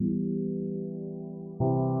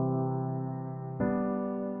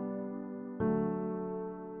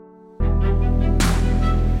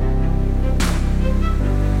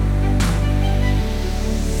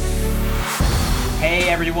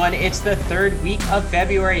everyone? It's the third week of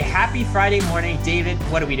February. Happy Friday morning. David,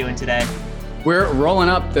 what are we doing today? We're rolling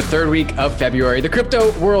up the third week of February. The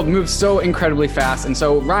crypto world moves so incredibly fast. And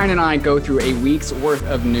so Ryan and I go through a week's worth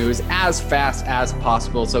of news as fast as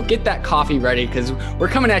possible. So get that coffee ready because we're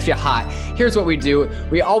coming at you hot. Here's what we do.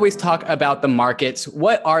 We always talk about the markets.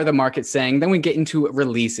 What are the markets saying? Then we get into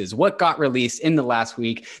releases. What got released in the last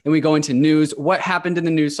week? Then we go into news. What happened in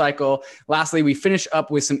the news cycle? Lastly, we finish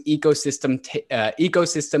up with some ecosystem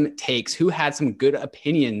takes. Who had some good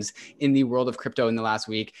opinions in the world of crypto in the last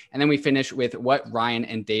week? And then we finish with what Ryan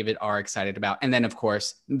and David are excited about. And then, of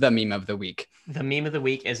course, the meme of the week. The meme of the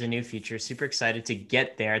week is a new feature. Super excited to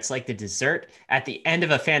get there. It's like the dessert at the end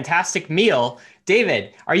of a fantastic meal.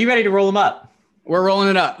 David, are you ready to roll them up? We're rolling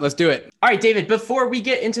it up. Let's do it. All right, David, before we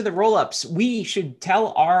get into the roll-ups, we should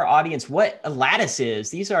tell our audience what a lattice is.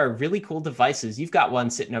 These are really cool devices. You've got one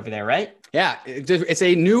sitting over there, right? Yeah, it's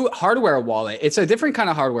a new hardware wallet. It's a different kind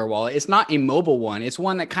of hardware wallet. It's not a mobile one. It's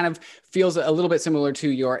one that kind of feels a little bit similar to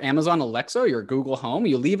your Amazon Alexa or your Google Home.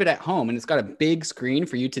 You leave it at home and it's got a big screen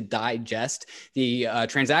for you to digest the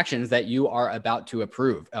transactions that you are about to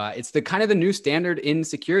approve. It's the kind of the new standard in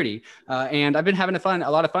security. And I've been having a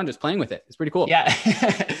lot of fun just playing with it. It's pretty cool. Yeah.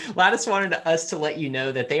 Lattice wanted us to let you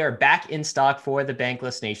know that they are back in stock for the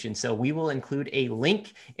Bankless Nation. So we will include a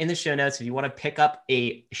link in the show notes if you want to pick up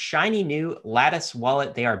a shiny new Lattice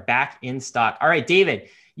wallet. They are back in stock. All right, David,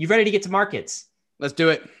 you ready to get to markets? Let's do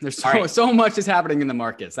it. There's so much is happening in the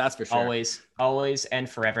markets. That's for sure. Always and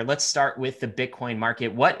forever. Let's start with the Bitcoin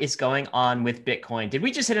market. What is going on with Bitcoin? Did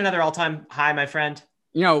we just hit another all-time high, my friend?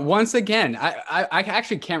 You know, once again, I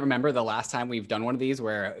actually can't remember the last time we've done one of these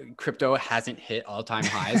where crypto hasn't hit all-time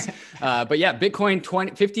highs. But yeah, Bitcoin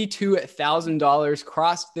 $52,000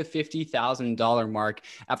 crossed the $50,000 mark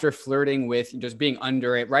after flirting with just being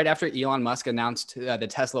under it right after Elon Musk announced the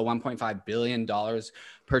Tesla $1.5 billion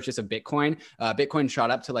purchase of Bitcoin. Bitcoin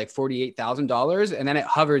shot up to like $48,000 and then it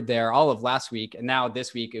hovered there all of last week. And now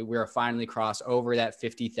this week, we're finally crossed over that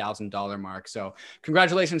 $50,000 mark. So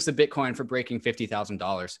congratulations to Bitcoin for breaking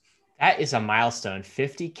 $50,000. That is a milestone.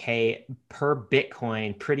 50K per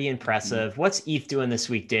Bitcoin. Pretty impressive. What's ETH doing this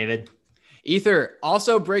week, David? Ether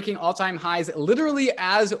also breaking all-time highs literally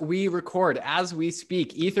as we record, as we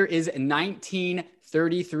speak. Ether is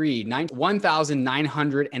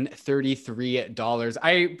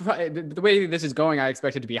 $1,933. The way this is going, I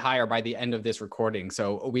expect it to be higher by the end of this recording.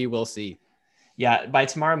 So we will see. Yeah, by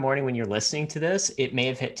tomorrow morning when you're listening to this, it may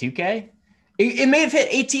have hit 2K. It may have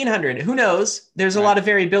hit 1,800. Who knows? There's a lot of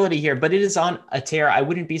variability here, but it is on a tear. I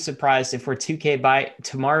wouldn't be surprised if we're 2K by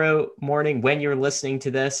tomorrow morning when you're listening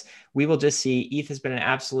to this. We will just see ETH has been an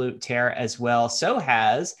absolute tear as well. So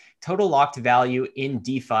has total locked value in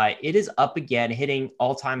DeFi. It is up again, hitting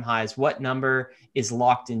all-time highs. What number is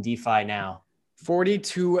locked in DeFi now?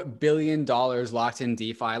 $42 billion locked in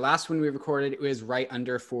DeFi. Last when we recorded, it was right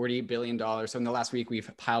under $40 billion. So in the last week, we've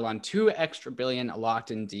piled on $2 extra billion locked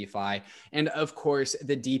in DeFi. And of course,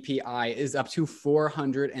 the DPI is up to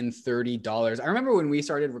 $430. I remember when we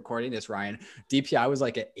started recording this, Ryan, DPI was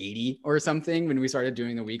like at 80 or something when we started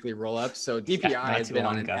doing the weekly roll-ups. So DPI has been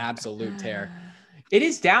on an absolute tear. It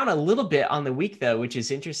is down a little bit on the week, though, which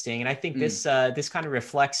is interesting. And I think this kind of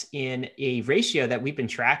reflects in a ratio that we've been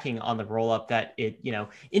tracking on the roll up that it,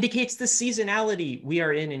 indicates the seasonality we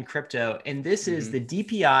are in crypto. And this is the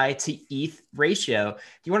DPI to ETH ratio. Do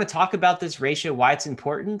you want to talk about this ratio, why it's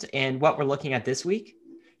important and what we're looking at this week?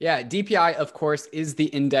 Yeah, DPI, of course, is the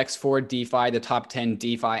index for DeFi, the top 10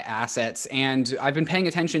 DeFi assets. And I've been paying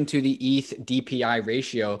attention to the ETH DPI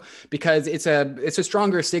ratio because it's a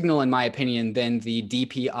stronger signal, in my opinion, than the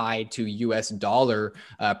DPI to US dollar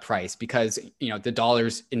price because, the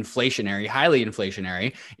dollar's inflationary, highly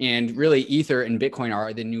inflationary. And really, Ether and Bitcoin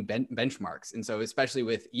are the new benchmarks. And so especially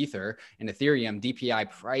with Ether and Ethereum, DPI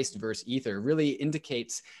priced versus Ether really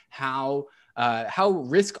indicates how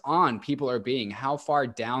risk on people are being, how far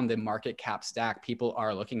down the market cap stack people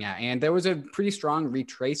are looking at. And there was a pretty strong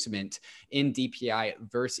retracement in DPI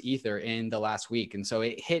versus Ether in the last week. And so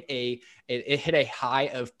it hit a high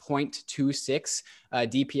of 0.26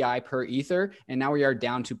 DPI per Ether. And now we are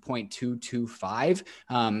down to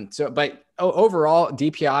 0.225. But overall,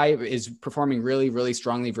 DPI is performing really, really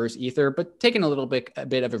strongly versus Ether, but taking a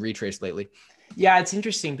bit of a retrace lately. Yeah, it's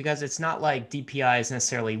interesting because it's not like DPI is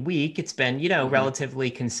necessarily weak. It's been, relatively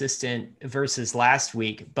consistent versus last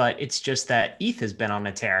week, but it's just that ETH has been on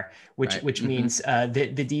a tear, which means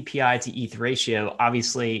the DPI to ETH ratio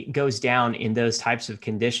obviously goes down in those types of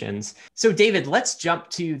conditions. So David, let's jump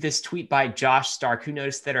to this tweet by Josh Stark, who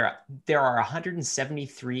noticed that there are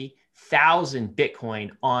 173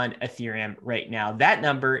 Bitcoin on Ethereum right now. That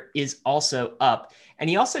number is also up. And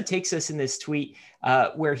he also takes us in this tweet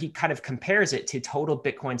where he kind of compares it to total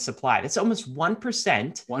Bitcoin supply. That's almost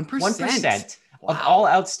 1%. 1% of all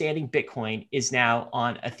outstanding Bitcoin is now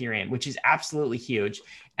on Ethereum, which is absolutely huge.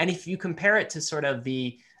 And if you compare it to sort of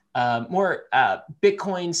the more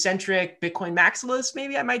Bitcoin-centric, Bitcoin maximalist,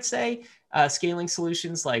 maybe I might say, scaling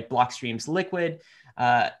solutions like Blockstream's Liquid,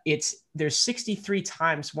 there's 63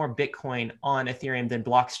 times more Bitcoin on Ethereum than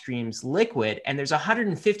Blockstream's Liquid, and there's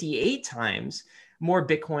 158 times more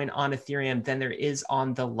Bitcoin on Ethereum than there is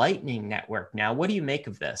on the Lightning Network. Now, what do you make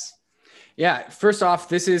of this? Yeah, first off,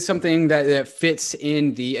 this is something that fits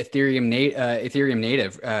in the Ethereum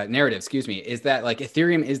narrative, excuse me, is that like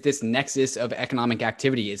Ethereum is this nexus of economic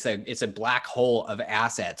activity. It's a black hole of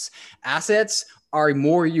assets. Assets are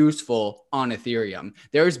more useful on Ethereum.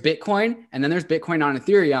 There's Bitcoin, and then there's Bitcoin on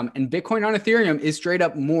Ethereum, and Bitcoin on Ethereum is straight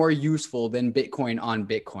up more useful than Bitcoin on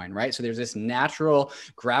Bitcoin, right? So there's this natural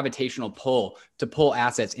gravitational pull to pull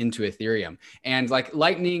assets into Ethereum. And like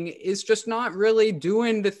Lightning is just not really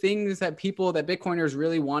doing the things that Bitcoiners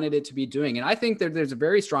really wanted it to be doing. And I think that there's a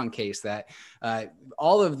very strong case that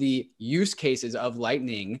all of the use cases of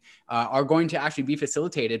Lightning are going to actually be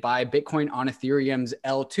facilitated by Bitcoin on Ethereum's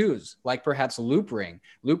L2s, like perhaps Loopring.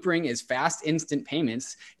 Loopring is fast, instant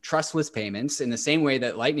payments, trustless payments in the same way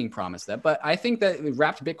that Lightning promised that. But I think that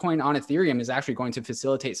wrapped Bitcoin on Ethereum is actually going to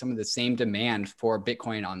facilitate some of the same demand for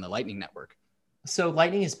Bitcoin on the Lightning Network. So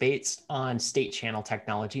Lightning is based on state channel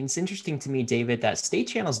technology. And it's interesting to me, David, that state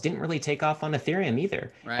channels didn't really take off on Ethereum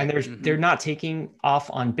either. Right. And they're not taking off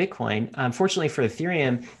on Bitcoin. Unfortunately for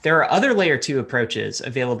Ethereum, there are other layer 2 approaches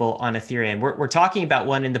available on Ethereum. We're talking about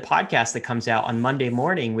one in the podcast that comes out on Monday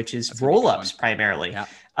morning, which is rollups primarily. Yeah.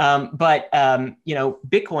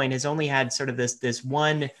 Bitcoin has only had sort of this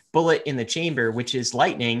one bullet in the chamber, which is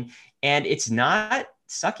Lightning, and it's not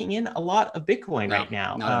sucking in a lot of Bitcoin right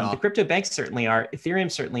now. The crypto banks certainly are.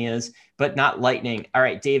 Ethereum certainly is, but not Lightning. All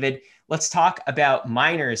right, David, let's talk about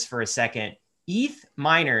miners for a second. ETH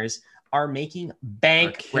miners are making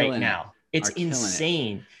bank right now. It's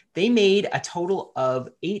insane. They made a total of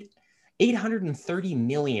 830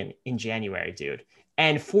 million in January, dude.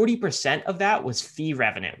 And 40% of that was fee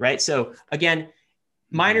revenue, right? So again,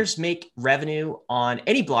 miners make revenue on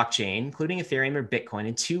any blockchain, including Ethereum or Bitcoin,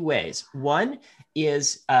 in two ways. One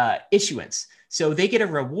is issuance. So they get a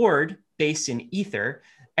reward based in Ether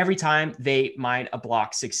every time they mine a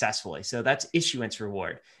block successfully. So that's issuance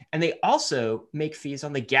reward. And they also make fees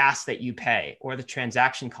on the gas that you pay or the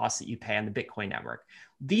transaction costs that you pay on the Bitcoin network.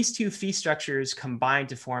 These two fee structures combine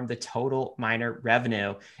to form the total miner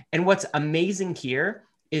revenue. And what's amazing here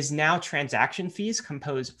is now transaction fees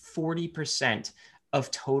compose 40% of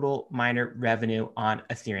total miner revenue on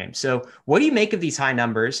Ethereum. So what do you make of these high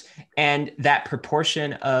numbers and that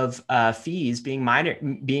proportion of fees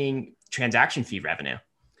being transaction fee revenue?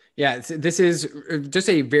 Yeah, this is just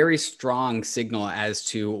a very strong signal as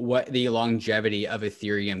to what the longevity of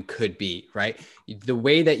Ethereum could be, right? The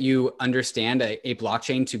way that you understand a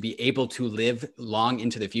blockchain to be able to live long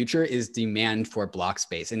into the future is demand for block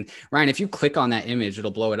space. And Ryan, if you click on that image,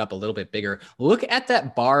 it'll blow it up a little bit bigger. Look at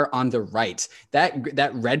that bar on the right.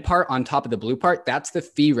 That red part on top of the blue part, that's the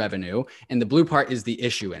fee revenue. And the blue part is the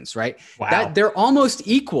issuance, right? Wow. They're almost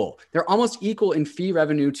equal. They're almost equal in fee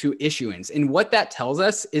revenue to issuance. And what that tells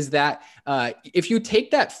us is that if you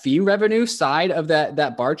take that fee revenue side of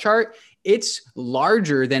that bar chart, it's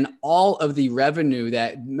larger than all of the revenue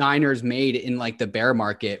that miners made in like the bear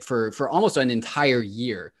market for almost an entire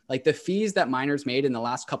year. Like the fees that miners made in the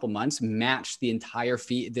last couple months matched the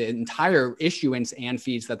entire issuance and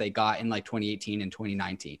fees that they got in like 2018 and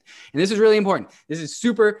 2019. And this is really important. This is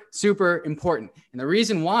super, super important. And the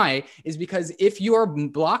reason why is because if your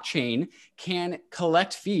blockchain can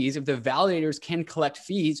collect fees, if the validators can collect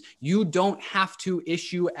fees, you don't have to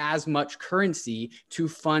issue as much currency to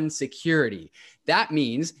fund security. That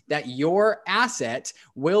means that your asset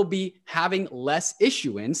will be having less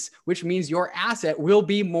issuance, which means your asset will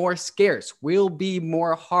be more scarce, will be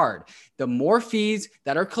more hard. The more fees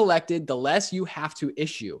that are collected, the less you have to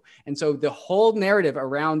issue. And so the whole narrative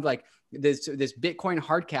around like this Bitcoin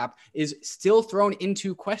hard cap is still thrown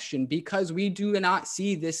into question because we do not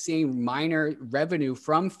see this same miner revenue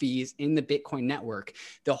from fees in the Bitcoin network.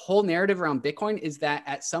 The whole narrative around Bitcoin is that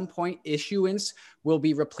at some point issuance will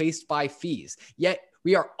be replaced by fees. Yet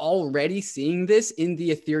we are already seeing this in the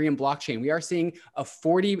Ethereum blockchain. We are seeing a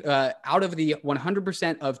 40 out of the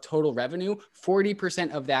 100% of total revenue,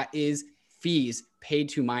 40% of that is fees paid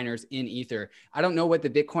to miners in Ether. I don't know what the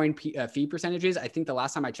Bitcoin fee percentage is. I think the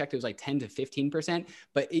last time I checked, it was like 10 to 15%.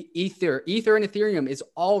 But Ether and Ethereum is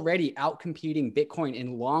already outcompeting Bitcoin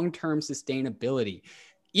in long-term sustainability.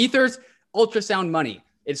 Ether's ultrasound money.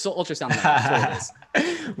 It's so ultrasound money. That's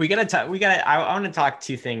what it is. I want to talk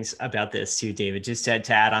two things about this too, David, just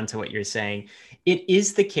to add on to what you're saying. It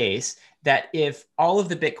is the case that if all of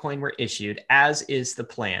the Bitcoin were issued, as is the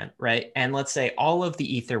plan, right? And let's say all of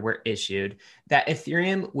the Ether were issued, that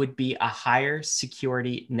Ethereum would be a higher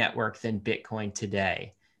security network than Bitcoin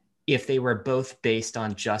today if they were both based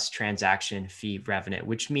on just transaction fee revenue,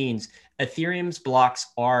 which means Ethereum's blocks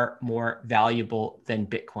are more valuable than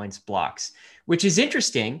Bitcoin's blocks, which is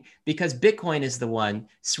interesting because Bitcoin is the one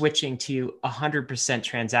switching to 100%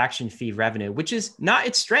 transaction fee revenue, which is not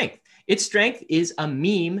its strength. Its strength is a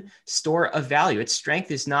meme store of value. Its strength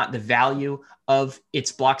is not the value of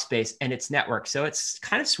its block space and its network. So it's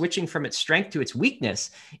kind of switching from its strength to its weakness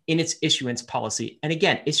in its issuance policy. And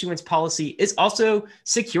again, issuance policy is also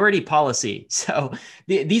security policy. So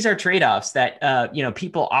these are trade-offs that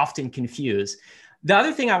people often confuse. The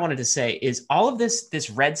other thing I wanted to say is all of this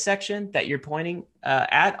red section that you're pointing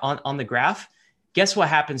at on the graph, guess what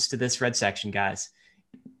happens to this red section, guys?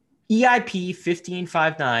 EIP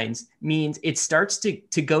 1559s means it starts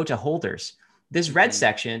to go to holders. This red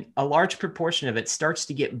section, a large proportion of it starts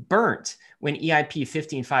to get burnt when EIP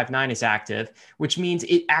 1559 is active, which means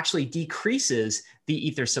it actually decreases the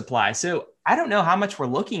Ether supply. So I don't know how much we're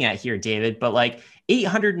looking at here, David, but like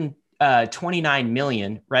 829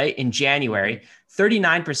 million, right? In January,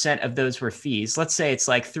 39% of those were fees. Let's say it's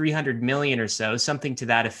like 300 million or so, something to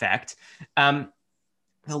that effect.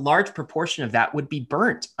 A large proportion of that would be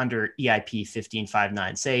burnt under EIP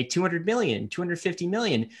 1559, say 200 million, 250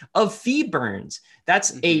 million of fee burns.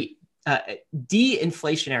 That's a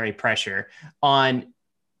de-inflationary pressure on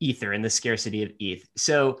Ether and the scarcity of ETH.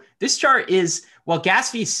 So this chart is, while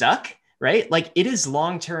gas fees suck, right? Like it is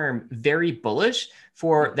long-term very bullish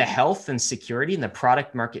for the health and security and the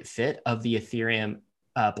product market fit of the Ethereum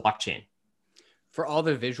blockchain. For all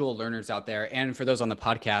the visual learners out there, and for those on the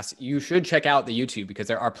podcast, you should check out the YouTube because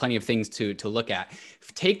there are plenty of things to look at.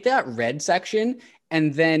 Take that red section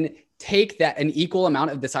and then take that an equal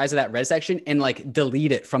amount of the size of that red section and like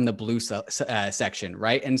delete it from the blue section,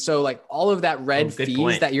 right? And so like all of that red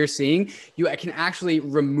fees that you're seeing, you can actually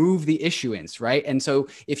remove the issuance, right? And so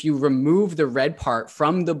if you remove the red part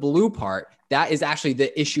from the blue part, that is actually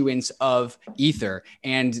the issuance of Ether.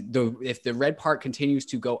 And if the red part continues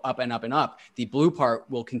to go up and up and up, the blue part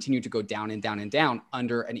will continue to go down and down and down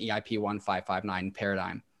under an EIP 1559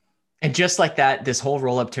 paradigm. And just like that, this whole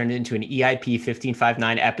roll-up turned into an EIP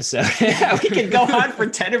 1559 episode. We could go on for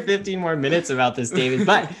 10 or 15 more minutes about this, David,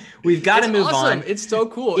 but we've got to move on. It's so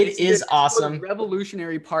cool. It's awesome. The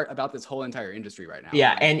revolutionary part about this whole entire industry right now.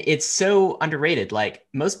 Yeah, and it's so underrated. Like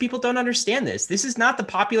most people don't understand this. This is not the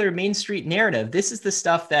popular Main Street narrative. This is the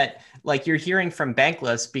stuff that like you're hearing from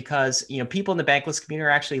Bankless because, people in the Bankless community are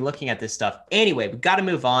actually looking at this stuff. Anyway, we've got to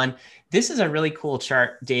move on. This is a really cool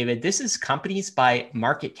chart, David. This is companies by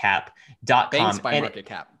market cap.com. Banks by market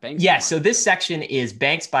cap. So this section is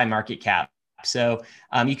banks by market cap. So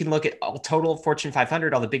you can look at all total Fortune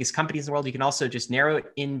 500, all the biggest companies in the world. You can also just narrow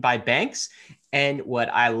it in by banks. And what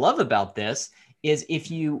I love about this is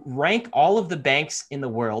if you rank all of the banks in the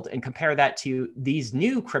world and compare that to these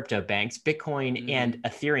new crypto banks, Bitcoin and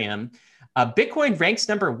Ethereum, Bitcoin ranks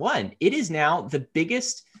number one. It is now the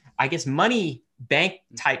biggest, I guess, money bank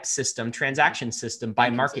type system, transaction system by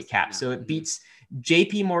market cap. So it beats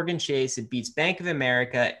JP Morgan Chase, it beats Bank of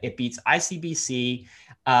America, it beats ICBC,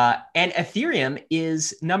 and Ethereum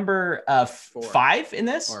is number 5 in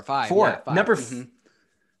this? Or 5. Four. Yeah, 5. Number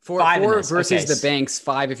four versus the banks,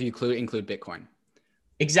 5 if you include Bitcoin.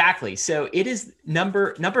 Exactly. So it is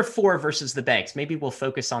number 4 versus the banks. Maybe we'll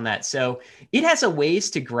focus on that. So it has a ways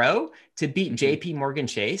to grow to beat JP Morgan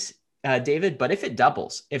Chase. David, but if it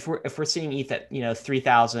doubles, if we're seeing ETH at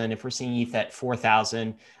 3,000, if we're seeing ETH at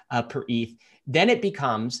 4,000 per ETH, then it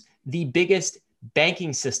becomes the biggest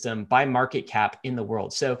banking system by market cap in the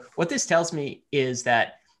world. So what this tells me is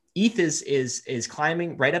that ETH is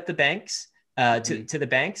climbing right up the banks to the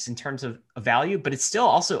banks in terms of value, but it's still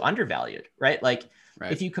also undervalued, right? Like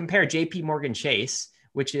if you compare JP Morgan Chase,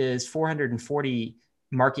 which is 440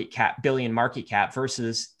 billion market cap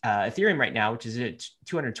versus Ethereum right now, which is at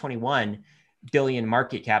 221 billion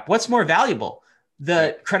market cap. What's more valuable?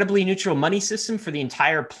 The credibly neutral money system for the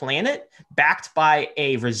entire planet backed by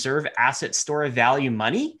a reserve asset store of value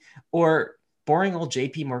money, or boring old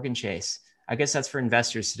JP Morgan Chase? I guess that's for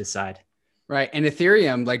investors to decide. Right. And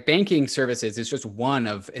Ethereum, like banking services, is just one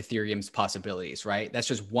of Ethereum's possibilities, right? That's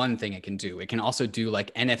just one thing it can do. It can also do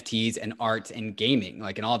like NFTs and art and gaming,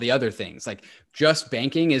 like and all the other things. Like just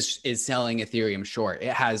banking is selling Ethereum short.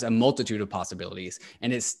 It has a multitude of possibilities,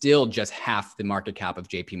 and it's still just half the market cap of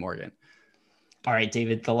JP Morgan. All right,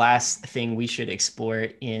 David, the last thing we should explore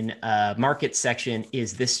in market section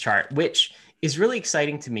is this chart, which is really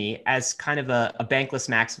exciting to me as kind of a bankless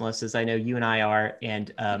maximalist, as I know you and I are,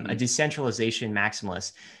 and a decentralization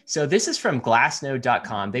maximalist. So this is from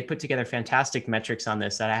glassnode.com. They put together fantastic metrics on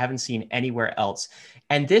this that I haven't seen anywhere else.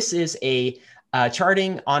 And this is a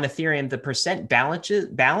charting on Ethereum, the percent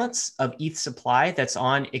balance of ETH supply that's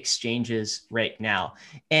on exchanges right now.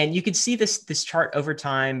 And you can see this chart over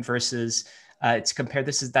time versus it's compared.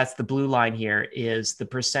 That's the blue line here is the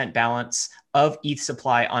percent balance of ETH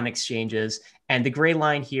supply on exchanges. And the gray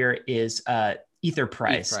line here is Ether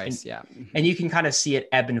price. Yeah. And you can kind of see it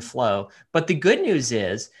ebb and flow. But the good news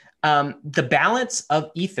is the balance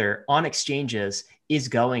of Ether on exchanges is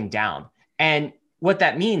going down. And what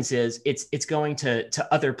that means is it's going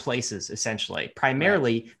to other places, essentially,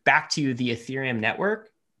 primarily back to the Ethereum network,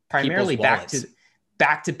 primarily back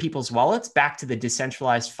to people's wallets, back to the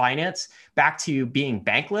decentralized finance, back to being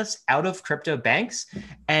bankless, out of crypto banks.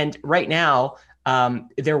 And right now,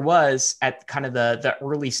 there was at kind of the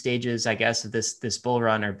early stages, I guess, of this bull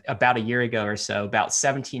run, or about a year ago or so, about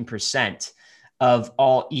 17% of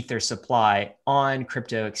all Ether supply on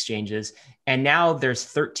crypto exchanges. And now there's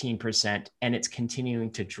 13%, and it's continuing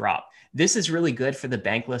to drop. This is really good for the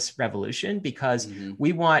bankless revolution because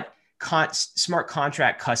we want smart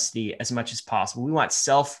contract custody as much as possible. We want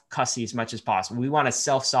self custody as much as possible. We want a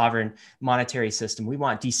self-sovereign monetary system. We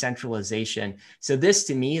want decentralization. So this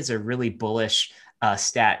to me is a really bullish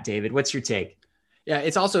stat. David, what's your take? Yeah,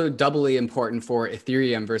 it's also doubly important for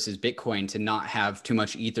Ethereum versus Bitcoin to not have too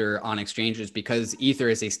much Ether on exchanges because Ether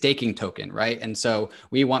is a staking token, right? And so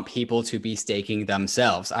we want people to be staking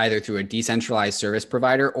themselves, either through a decentralized service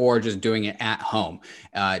provider or just doing it at home.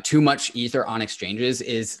 Too much Ether on exchanges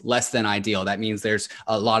is less than ideal. That means there's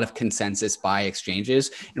a lot of consensus by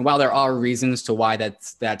exchanges. And while there are reasons to why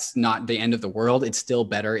that's not the end of the world, it's still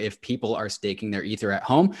better if people are staking their Ether at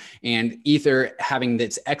home. And Ether having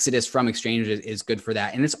its exodus from exchanges is good for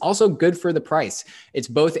that. And it's also good for the price. It's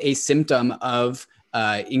both a symptom of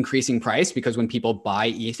increasing price because when people buy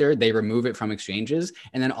Ether, they remove it from exchanges.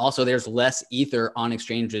 And then also there's less Ether on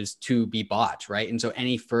exchanges to be bought, right? And so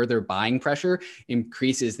any further buying pressure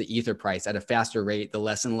increases the Ether price at a faster rate, the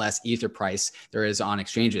less and less Ether price there is on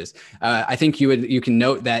exchanges. I think you can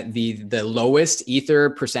note that the lowest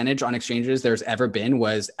Ether percentage on exchanges there's ever been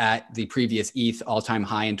was at the previous ETH all-time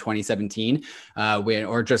high in 2017,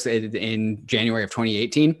 or just in January of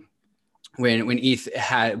 2018. When ETH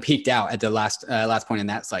had peaked out at the last point in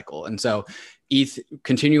that cycle. And so ETH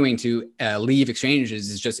continuing to leave exchanges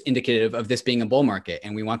is just indicative of this being a bull market.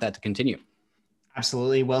 And we want that to continue.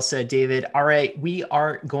 Absolutely. Well said, David. All right. We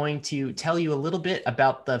are going to tell you a little bit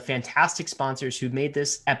about the fantastic sponsors who made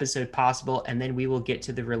this episode possible, and then we will get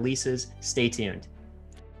to the releases. Stay tuned.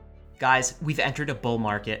 Guys, we've entered a bull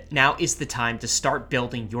market. Now is the time to start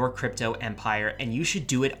building your crypto empire, and you should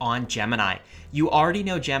do it on Gemini. You already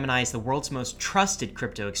know Gemini is the world's most trusted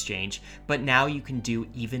crypto exchange, but now you can do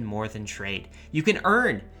even more than trade. You can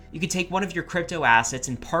earn. You can take one of your crypto assets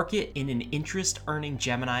and park it in an interest-earning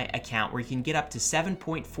Gemini account where you can get up to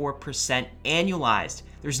 7.4% annualized.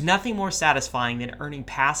 There's nothing more satisfying than earning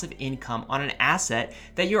passive income on an asset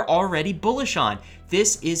that you're already bullish on.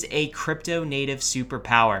 This is a crypto native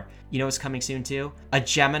superpower. You know what's coming soon too? A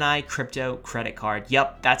Gemini crypto credit card.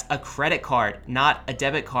 Yep, that's a credit card, not a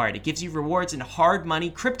debit card. It gives you rewards in hard money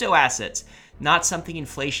crypto assets, not something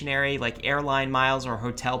inflationary like airline miles or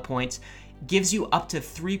hotel points. Gives you up to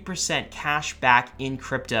 3% cash back in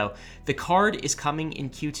crypto. The card is coming in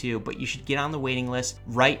Q2, but you should get on the waiting list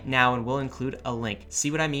right now, and we'll include a link. See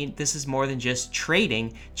what I mean? This is more than just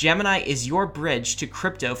trading. Gemini is your bridge to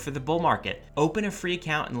crypto for the bull market. Open a free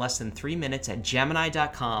account in less than 3 minutes at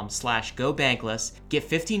gemini.com/gobankless. Get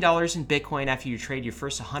 $15 in Bitcoin after you trade your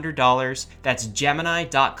first $100. That's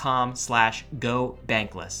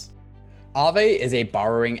gemini.com/gobankless. Aave is a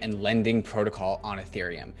borrowing and lending protocol on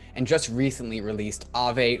Ethereum, and just recently released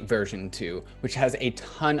Aave version 2, which has a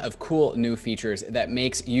ton of cool new features that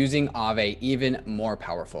makes using Aave even more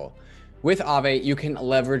powerful. With Aave, you can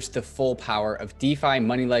leverage the full power of DeFi,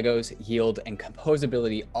 money Legos, yield, and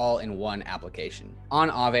composability all in one application.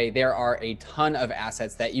 On Aave, there are a ton of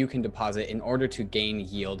assets that you can deposit in order to gain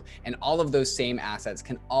yield, and all of those same assets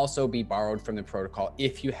can also be borrowed from the protocol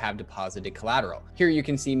if you have deposited collateral. Here you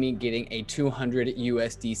can see me getting a 200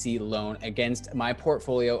 USDC loan against my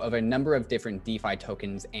portfolio of a number of different DeFi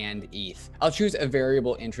tokens and ETH. I'll choose a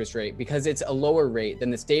variable interest rate because it's a lower rate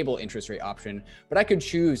than the stable interest rate option, but I could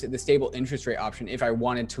choose the stable interest rate option if I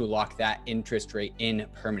wanted to lock that interest rate in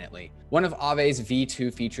permanently. One of Aave's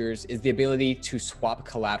V2 features is the ability to swap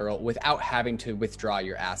collateral without having to withdraw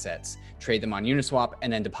your assets, trade them on Uniswap,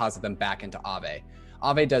 and then deposit them back into Aave.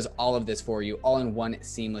 Aave does all of this for you all in one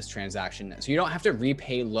seamless transaction, so you don't have to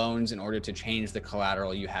repay loans in order to change the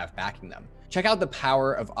collateral you have backing them. Check out the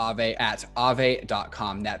power of Aave at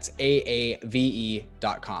aave.com. That's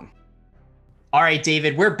AAVE.com. All right,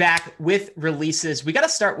 David, we're back with releases. We got to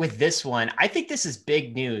start with this one. I think this is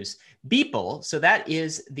big news. Beeple, so that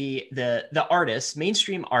is the artist,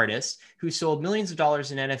 mainstream artist who sold millions of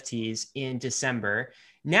dollars in NFTs in December.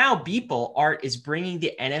 Now Beeple Art is bringing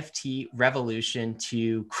the NFT revolution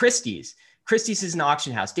to Christie's. Christie's is an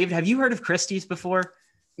auction house. David, have you heard of Christie's before?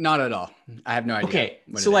 Not at all. I have no idea. Okay,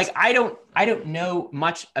 so like I don't know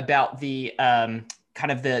much about the kind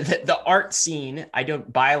of the art scene. I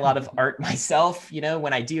don't buy a lot of art myself. You know,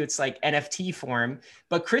 when I do, it's like NFT form.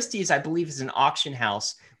 But Christie's, I believe, is an auction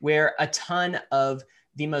house where a ton of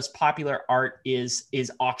the most popular art is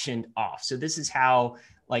auctioned off. So this is how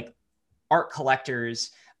like art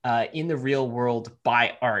collectors in the real world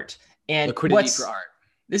buy art. And liquidity for art.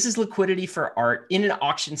 This is liquidity for art in an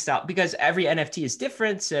auction style because every NFT is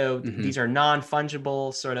different. So these are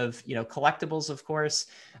non-fungible sort of, you know, collectibles, of course.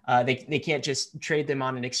 They can't just trade them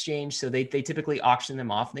on an exchange. So they typically auction them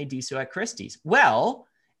off, and they do so at Christie's. Well,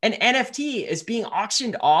 an NFT is being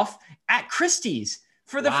auctioned off at Christie's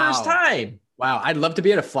for the first time. Wow. I'd love to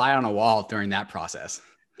be able to fly on a wall during that process.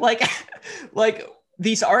 Like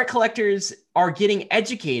these art collectors are getting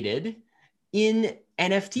educated in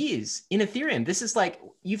NFTs, in Ethereum. This is like,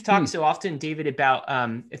 you've talked so often, David, about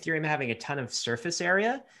Ethereum having a ton of surface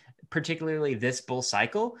area, particularly this bull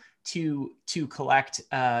cycle, to collect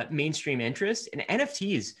mainstream interest. And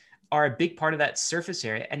NFTs are a big part of that surface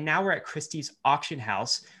area. And now we're at Christie's auction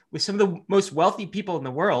house with some of the most wealthy people in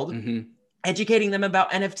the world, educating them about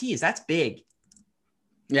NFTs. That's big.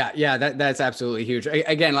 Yeah, that's absolutely huge.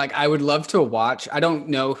 Again, like I would love to watch. I don't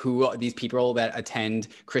know who these people that attend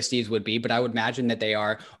Christie's would be, but I would imagine that they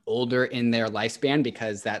are older in their lifespan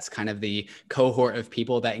because that's kind of the cohort of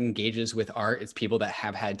people that engages with art. It's people that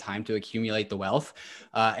have had time to accumulate the wealth.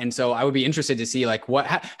 And so I would be interested to see like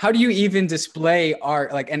how do you even display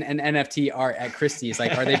art, like an NFT art at Christie's?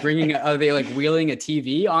 Like, are they like wheeling a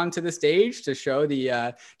TV onto the stage to show the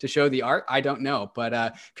art? I don't know,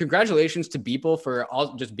 but congratulations to Beeple for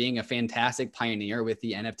just being a fantastic pioneer with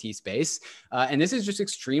the NFT space. And this is just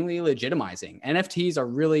extremely legitimizing. NFTs are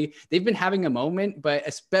really, they've been having a moment, but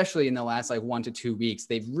especially in the last like 1 to 2 weeks,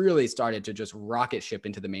 they've really started to just rocket ship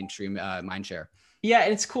into the mainstream mindshare. Yeah,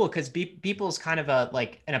 and it's cool because Beeple's kind of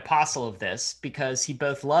an apostle of this because he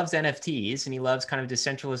both loves NFTs and he loves kind of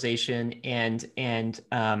decentralization and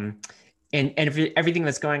everything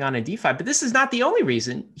that's going on in DeFi. But this is not the only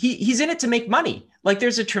reason. He's in it to make money. Like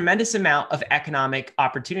there's a tremendous amount of economic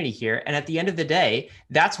opportunity here. And at the end of the day,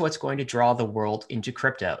 that's what's going to draw the world into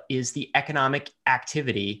crypto is the economic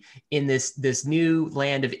activity in this new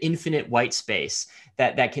land of infinite white space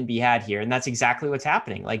that can be had here. And that's exactly what's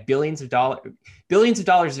happening. Like billions of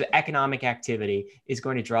dollars of economic activity is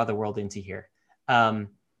going to draw the world into here.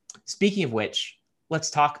 Speaking of which,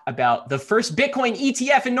 let's talk about the first Bitcoin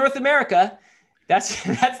ETF in North America. That's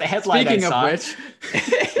the headline. Speaking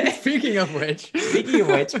of which,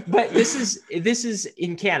 but this is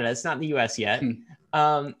in Canada. It's not in the US yet.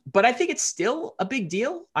 But I think it's still a big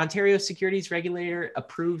deal. Ontario Securities Regulator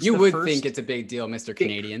approves. You would think it's a big deal, Mr.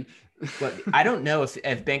 Canadian. But I don't know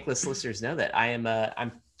if Bankless listeners know that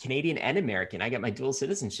I'm Canadian and American. I get my dual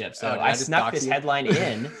citizenship. So I snuck this headline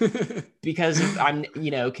in because I'm,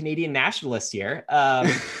 Canadian nationalist here.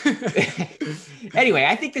 Anyway,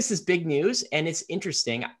 I think this is big news and it's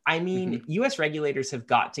interesting. I mean, US regulators have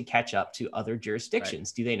got to catch up to other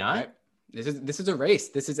jurisdictions. Do they not? Right. This is a race.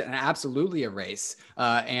 This is absolutely a race.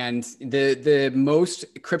 And the most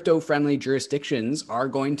crypto-friendly jurisdictions are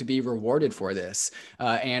going to be rewarded for this.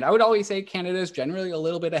 And I would always say Canada is generally a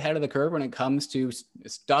little bit ahead of the curve when it comes to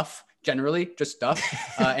stuff, generally just stuff.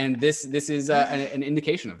 And this is an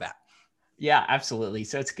indication of that. Yeah, absolutely.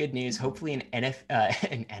 So it's good news. Hopefully an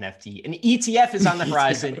NFT, an ETF is on the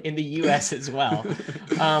horizon in the US as well.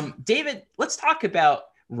 David, let's talk about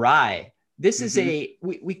RAI. This is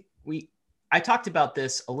I talked about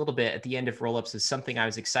this a little bit at the end of Rollups as something I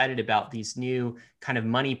was excited about, these new kind of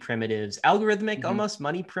money primitives, algorithmic almost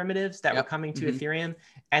money primitives that were coming to Ethereum.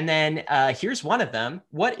 And then here's one of them.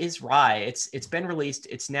 What is RAI? It's been released.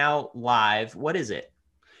 It's now live. What is it?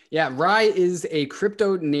 Yeah, RAI is a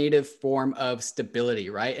crypto native form of stability,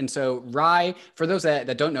 right? And so RAI, for those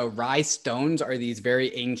that don't know, RAI stones are these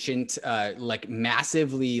very ancient,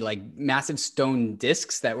 massive stone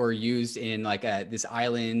discs that were used in this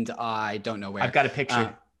island. I don't know where. I've got a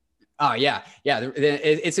picture. Oh yeah.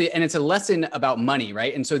 It's a lesson about money,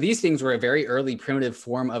 right? And so these things were a very early primitive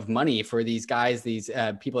form of money for these guys, these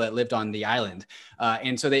people that lived on the island.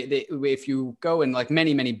 And so they if you go in like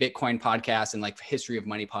many Bitcoin podcasts and like history of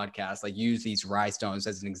money podcasts, like use these RAI stones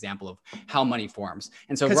as an example of how money forms.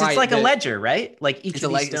 And so because it's like a ledger, right? Like each of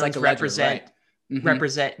these stones like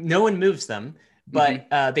represent. No one moves them, but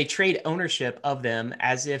they trade ownership of them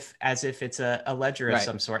as if it's a ledger of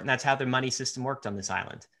some sort, and that's how the money system worked on this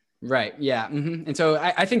island. Right. Yeah. And so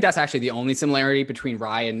I think that's actually the only similarity between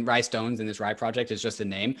RAI and RAI stones and this RAI project is just the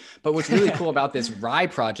name. But what's really cool about this RAI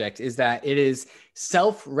project is that it is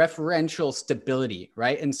self-referential stability,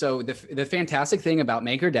 right? And so the fantastic thing about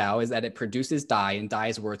MakerDAO is that it produces DAI, and DAI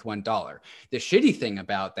is worth $1. The shitty thing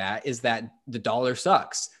about that is that the dollar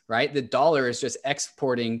sucks, right? The dollar is just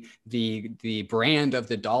exporting the brand of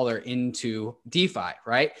the dollar into DeFi,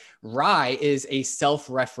 right? RAI is a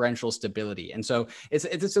self-referential stability. And so it's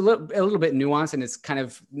a little bit nuanced, and it's kind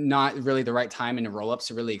of not really the right time in the rollups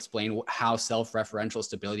to really explain how self-referential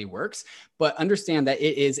stability works. But understand that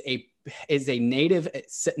it is a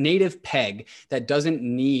native peg that doesn't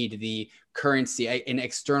need the currency, an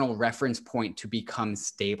external reference point to become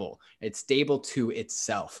stable. It's stable to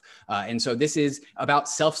itself. And so this is about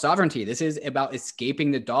self-sovereignty. This is about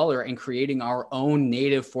escaping the dollar and creating our own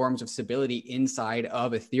native forms of stability inside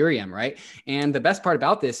of Ethereum, right? And the best part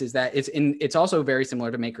about this is that it's also very similar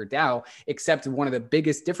to MakerDAO, except one of the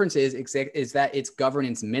biggest differences is that it's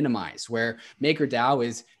governance minimized, where MakerDAO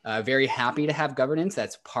is very happy to have governance.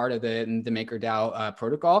 That's part of the MakerDAO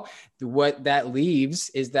protocol. What that leaves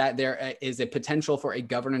is that there is a potential for a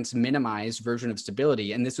governance minimized version of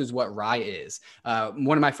stability. And this is what RAI is.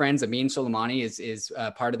 One of my friends, Amin Soleimani, is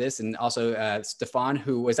part of this. And also Stefan,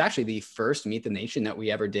 who was actually the first Meet the Nation that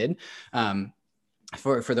we ever did.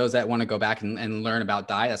 For those that want to go back and learn about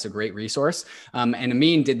DAI, that's a great resource. And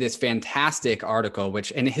Amin did this fantastic article,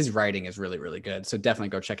 and his writing is really, really good. So definitely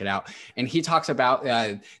go check it out. And he talks about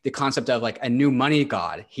the concept of like a new money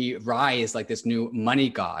god. RAI is like this new money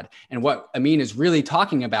god. And what Amin is really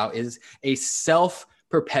talking about is a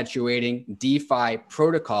self-perpetuating DeFi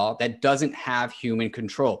protocol that doesn't have human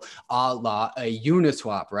control, a la a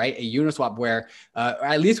Uniswap, right? A Uniswap where,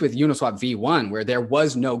 at least with Uniswap V1, where there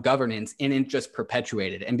was no governance and it just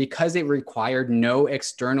perpetuated. And because it required no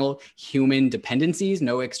external human dependencies,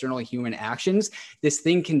 no external human actions, this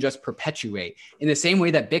thing can just perpetuate in the same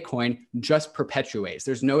way that Bitcoin just perpetuates.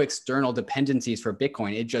 There's no external dependencies for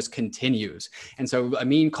Bitcoin. It just continues. And so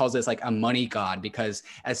Amin calls this like a money god, because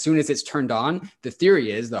as soon as it's turned on,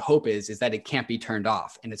 the hope is that it can't be turned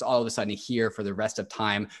off, and it's all of a sudden here for the rest of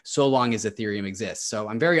time, so long as Ethereum exists. So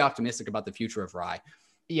I'm very optimistic about the future of RAI.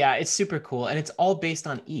 Yeah, it's super cool. And it's all based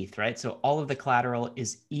on ETH, right? So all of the collateral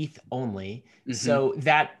is ETH only. So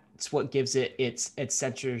that's what gives it its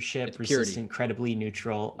censorship resistant, incredibly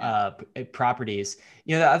neutral properties.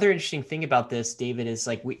 You know, the other interesting thing about this, David, is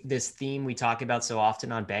like this theme we talk about so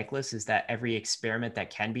often on Bankless is that every experiment that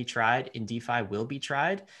can be tried in DeFi will be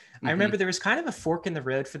tried. I remember there was kind of a fork in the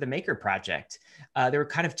road for the Maker project. There were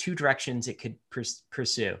kind of two directions it could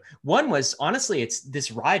pursue. One was, honestly, it's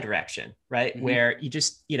this RAI direction, right? Where you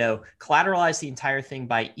just, collateralize the entire thing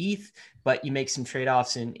by ETH, but you make some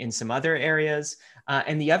trade-offs in some other areas.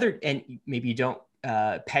 And maybe you don't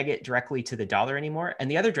peg it directly to the dollar anymore.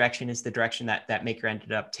 And the other direction is the direction that Maker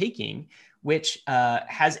ended up taking, which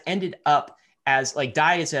has ended up as like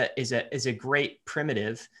DAI is a great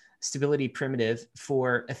primitive, stability primitive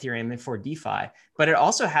for Ethereum and for DeFi, but it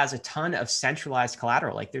also has a ton of centralized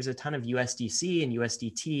collateral. Like there's a ton of USDC and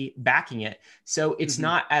USDT backing it. So it's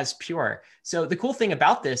not as pure. So the cool thing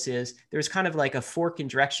about this is there's kind of like a fork in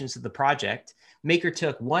directions of the project. Maker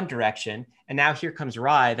took one direction, and now here comes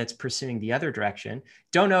RAI that's pursuing the other direction.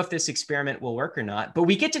 Don't know if this experiment will work or not, but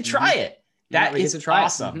we get to try it. That is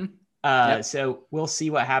awesome. So we'll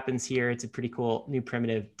see what happens here. It's a pretty cool new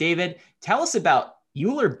primitive. David, tell us about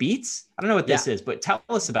Euler Beats. I don't know what this is, but tell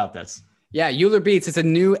us about this. Yeah, Euler Beats is a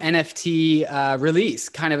new NFT release,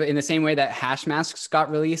 kind of in the same way that Hashmasks got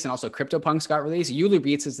released and also CryptoPunks got released. Euler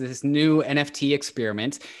Beats is this new NFT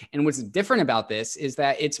experiment. And what's different about this is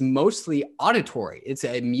that it's mostly auditory. It's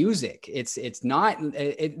a music. It's not,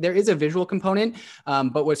 there is a visual component.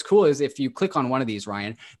 But what's cool is if you click on one of these,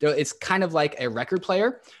 Ryan, it's kind of like a record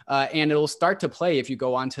player and it'll start to play if you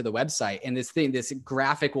go onto the website. And this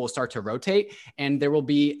graphic will start to rotate and there will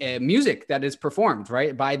be a music that is performed,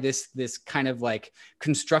 right, by this kind of like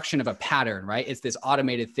construction of a pattern, right? It's this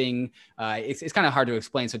automated thing. It's kind of hard to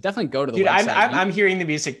explain. So definitely go to the website. I'm hearing the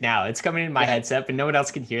music now. It's coming in my headset, but no one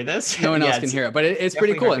else can hear this. No one else can hear it, but it's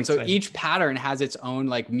pretty cool. And so each pattern has its own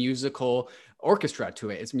like musical orchestra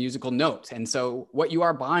to it. It's musical notes. And so what you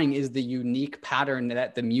are buying is the unique pattern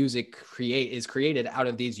that the music is created out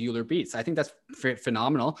of these Euler beats. I think that's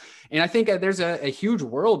phenomenal. And I think there's a huge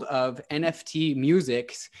world of NFT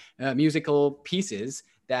musical pieces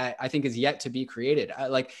that I think is yet to be created.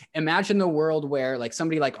 Like imagine the world where like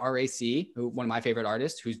somebody like RAC, one of my favorite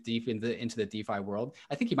artists, who's deep into the DeFi world.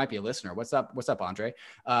 I think he might be a listener. What's up, Andre?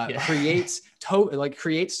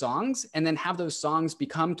 Creates songs and then have those songs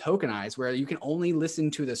become tokenized, where you can only listen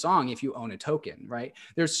to the song if you own a token. Right?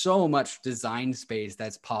 There's so much design space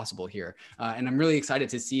that's possible here, and I'm really excited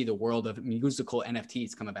to see the world of musical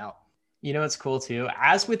NFTs come about. You know, it's cool too.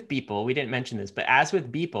 As with Beeple, we didn't mention this, but as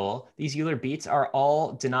with Beeple, these Euler beats are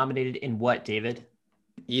all denominated in what, David?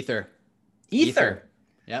 Ether.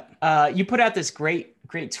 Yep. You put out this great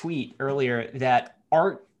tweet earlier that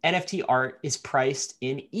NFT art is priced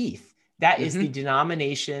in ETH. That is the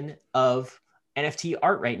denomination of NFT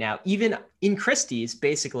art right now. Even in Christie's,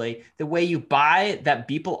 basically, the way you buy that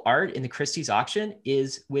Beeple art in the Christie's auction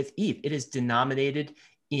is with ETH. It is denominated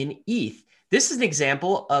in ETH. This is an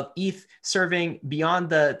example of ETH serving beyond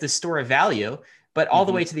the store of value, but all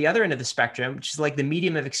the way to the other end of the spectrum, which is like the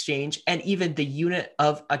medium of exchange and even the unit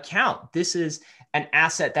of account. This is an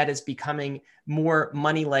asset that is becoming more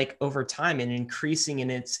money-like over time and increasing in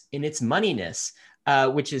its moneyness,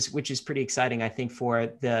 which is pretty exciting, I think, for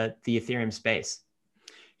the Ethereum space.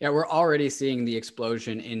 Yeah, we're already seeing the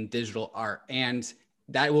explosion in digital art, and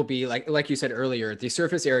that will be like you said earlier, the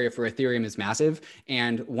surface area for Ethereum is massive.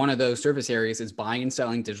 And one of those surface areas is buying and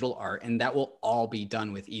selling digital art. And that will all be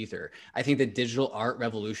done with Ether. I think the digital art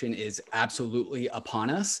revolution is absolutely upon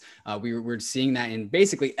us. We're seeing that in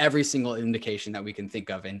basically every single indication that we can think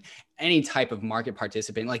of. And any type of market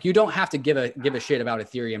participant, like you don't have to give a shit about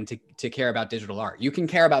Ethereum to care about digital art. You can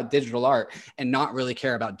care about digital art and not really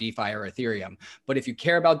care about DeFi or Ethereum. But if you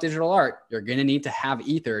care about digital art, you're going to need to have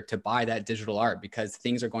Ether to buy that digital art because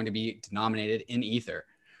things are going to be denominated in Ether.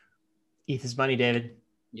 ETH is money, David.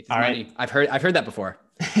 ETH is money. I've heard that before.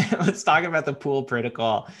 Let's talk about the Pool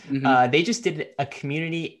protocol. They just did a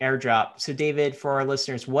community airdrop. So David, for our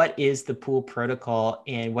listeners, what is the Pool protocol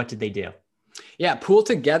and what did they do? Yeah, Pool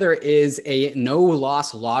Together is a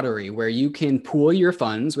no-loss lottery where you can pool your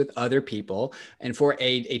funds with other people and for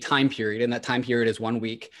a time period, and that time period is 1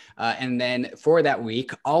 week. And then for that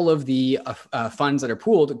week, all of the funds that are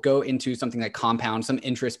pooled go into something like Compound, some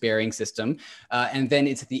interest-bearing system. And then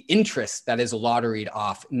it's the interest that is lotteried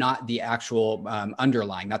off, not the actual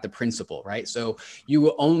underlying, not the principal, right? So you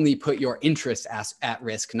will only put your interest at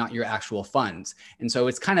risk, not your actual funds. And so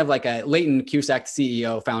it's kind of like a Leighton Cusack,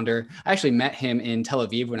 CEO, founder. I actually met him in Tel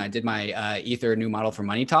Aviv when I did my Ether New Model for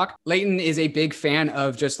Money talk. Leighton is a big fan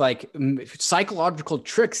of just like psychological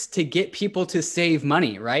tricks to get people to save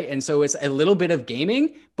money, right? And so it's a little bit of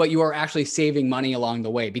gaming, but you are actually saving money along the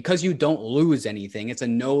way because you don't lose anything. It's a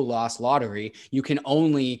no loss lottery. You can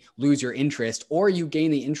only lose your interest or you gain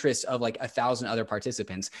the interest of like 1,000 other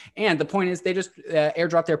participants. And the point is they just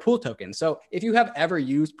airdrop their Pool token. So if you have ever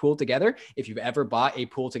used Pool Together, if you've ever bought a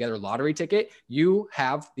Pool Together lottery ticket, you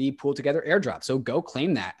have the Pool Together airdrop. So go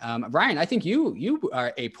claim that. Ryan, I think you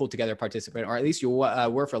are a Pool Together participant, or at least you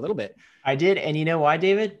were for a little bit. I did. And you know why,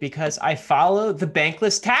 David? Because I follow the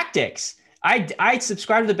Bankless tactics. I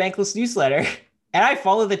subscribe to the Bankless newsletter and I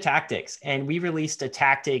follow the tactics. And we released a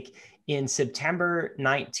tactic in September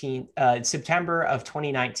of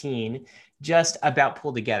 2019, just about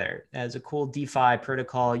Pool Together as a cool DeFi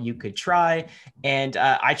protocol you could try. And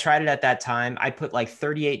I tried it at that time. I put like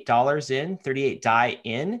 $38 in, 38 DAI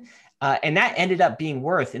in. And that ended up being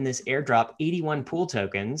worth in this airdrop 81 Pool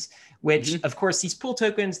tokens, which of course these Pool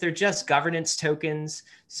tokens, they're just governance tokens.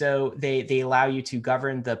 So they allow you to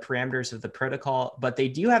govern the parameters of the protocol, but they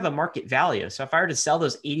do have a market value. So if I were to sell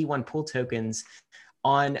those 81 Pool tokens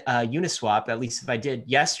on Uniswap, at least if I did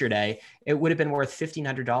yesterday, it would have been worth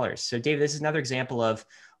 $1,500. So Dave, this is another example of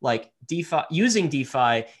like DeFi, using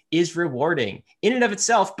DeFi is rewarding in and of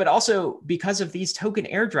itself, but also because of these token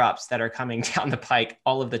airdrops that are coming down the pike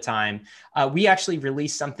all of the time. We actually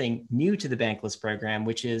released something new to the Bankless program,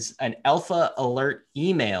 which is an alpha alert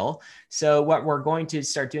email. So what we're going to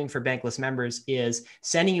start doing for Bankless members is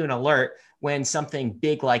sending you an alert when something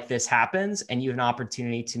big like this happens and you have an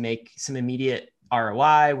opportunity to make some immediate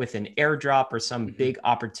ROI with an airdrop or some big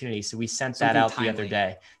opportunity. So we sent that out the other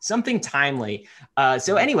day, something timely.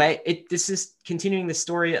 So anyway, this is continuing the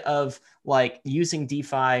story of like using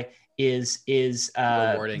DeFi is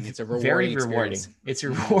rewarding. It's a rewarding very experience. rewarding. It's a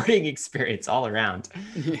rewarding experience all around.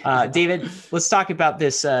 David, let's talk about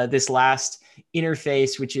this last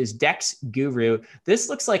interface, which is Dex Guru. This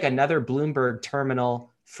looks like another Bloomberg terminal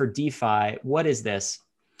for DeFi. What is this?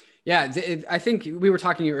 Yeah, I think we were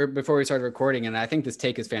talking before we started recording, and I think this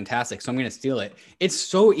take is fantastic. So I'm going to steal it. It's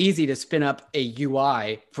so easy to spin up a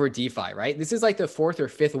UI for DeFi, right? This is like the 4th or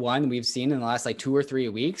 5th one we've seen in the last like 2 or 3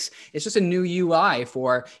 weeks. It's just a new UI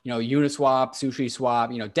for, Uniswap,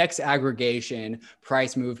 SushiSwap, DEX aggregation,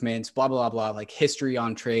 price movements, blah, blah, blah, like history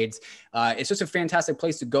on trades. It's just a fantastic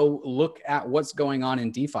place to go look at what's going on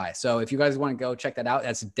in DeFi. So if you guys want to go check that out,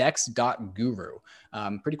 that's dex.guru.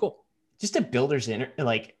 Pretty cool. Just a builder's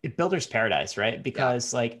paradise, right?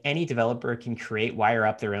 Because like any developer can wire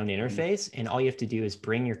up their own interface, and all you have to do is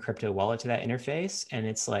bring your crypto wallet to that interface. And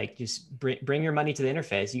it's like, just bring your money to the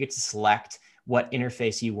interface. You get to select what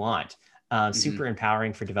interface you want. Super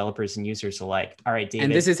empowering for developers and users alike. All right, David.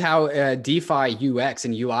 And this is how DeFi UX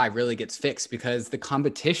and UI really gets fixed, because the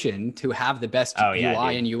competition to have the best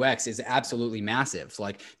UI and UX is absolutely massive. So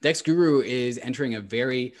like Dex Guru is entering a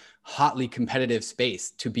very hotly competitive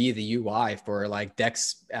space to be the UI for like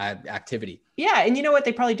Dex activity. Yeah. And you know what?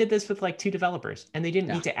 They probably did this with like 2 developers, and they didn't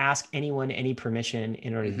need to ask anyone any permission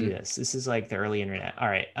in order to do this. This is like the early internet. All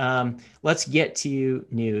right. Let's get to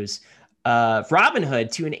news.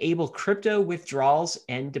 Robinhood to enable crypto withdrawals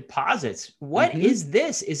and deposits. What is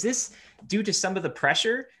this? Is this due to some of the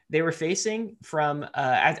pressure they were facing from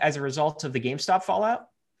as a result of the GameStop fallout?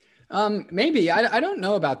 Maybe. I don't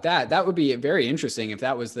know about that. That would be very interesting if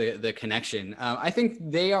that was the connection. I think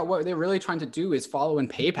what they're really trying to do is follow in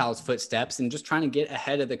PayPal's footsteps and just trying to get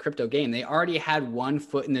ahead of the crypto game. They already had one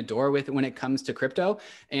foot in the door when it comes to crypto.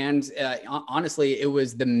 And honestly, it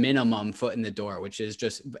was the minimum foot in the door, which is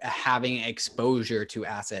just having exposure to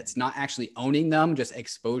assets, not actually owning them, just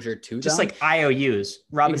exposure to them. Just like IOUs,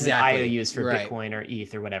 Robinhood IOUs for Bitcoin or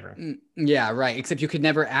ETH or whatever. Yeah, right. Except you could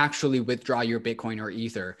never actually withdraw your Bitcoin or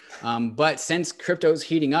Ether. But since crypto's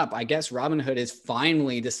heating up, I guess Robinhood is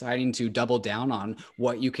finally deciding to double down on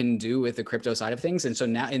what you can do with the crypto side of things. And so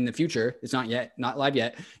now in the future, it's not live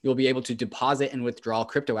yet, you'll be able to deposit and withdraw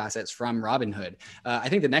crypto assets from Robinhood. I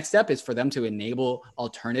think the next step is for them to enable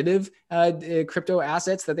alternative crypto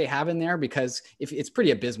assets that they have in there, because if it's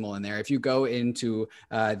pretty abysmal in there. If you go into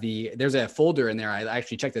there's a folder in there, I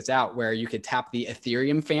actually checked this out, where you could tap the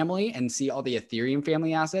Ethereum family and see all the Ethereum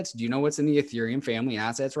family assets. Do you know what's in the Ethereum family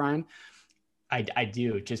assets, Ryan? I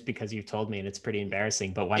do, just because you've told me, and it's pretty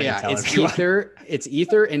embarrassing, but why don't you tell everyone? It's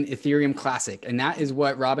Ether and Ethereum Classic. And that is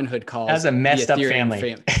what Robinhood calls that's a messed up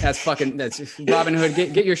family. That's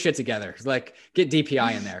Robinhood. Get your shit together. Like, get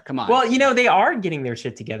DPI in there. Come on. Well, they are getting their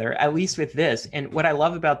shit together, at least with this. And what I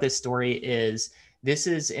love about this story is this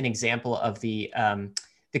is an example of the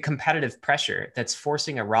competitive pressure that's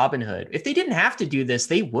forcing a Robinhood. If they didn't have to do this,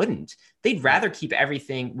 they wouldn't. They'd rather keep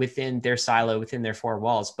everything within their silo, within their 4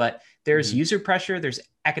 walls. But there's user pressure, there's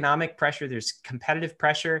economic pressure, there's competitive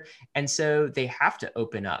pressure. And so they have to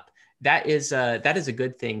open up. That is a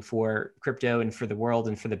good thing for crypto and for the world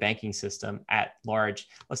and for the banking system at large.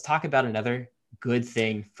 Let's talk about another good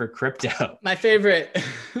thing for crypto. My favorite.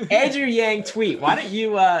 Andrew Yang tweet. Why don't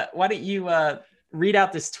you read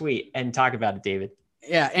out this tweet and talk about it, David?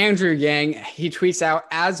 Yeah, Andrew Yang, he tweets out,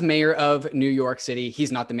 as mayor of New York City,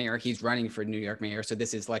 he's not the mayor, he's running for New York mayor. So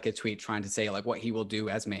this is like a tweet trying to say like what he will do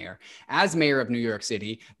as mayor. As mayor of New York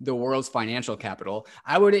City, the world's financial capital,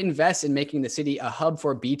 I would invest in making the city a hub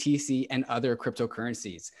for BTC and other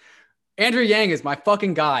cryptocurrencies. Andrew Yang is my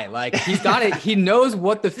fucking guy. Like, he's got it. He knows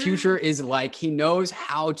what the future is like. He knows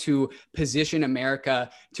how to position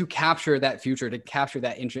America to capture that future, to capture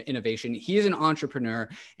that innovation. He is an entrepreneur,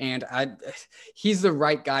 and he's the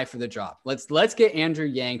right guy for the job. Let's get Andrew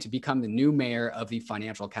Yang to become the new mayor of the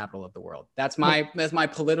financial capital of the world. That's my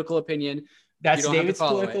political opinion. That's David's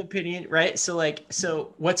political opinion, right?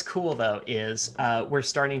 So what's cool though is we're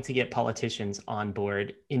starting to get politicians on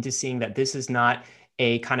board into seeing that this is not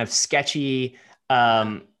a kind of sketchy,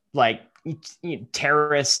 like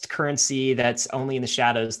terrorist currency that's only in the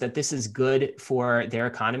shadows, that this is good for their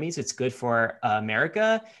economies. It's good for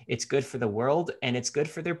America. It's good for the world, and it's good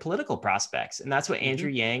for their political prospects. And that's what Andrew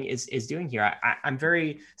Yang is doing here. I'm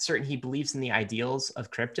very certain he believes in the ideals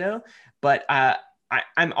of crypto, but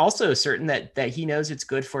I'm also certain that he knows it's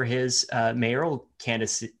good for his mayoral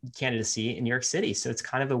candidacy in New York City. So it's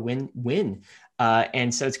kind of a win-win.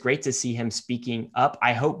 And so it's great to see him speaking up.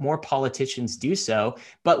 I hope more politicians do so.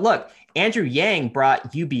 But look, Andrew Yang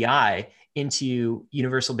brought UBI into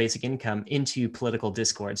universal basic income into political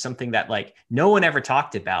discord, something that like no one ever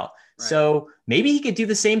talked about. Right. So maybe he could do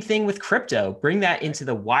the same thing with crypto, bring that into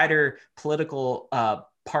the wider political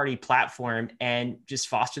party platform and just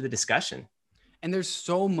foster the discussion. And there's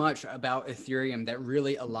so much about Ethereum that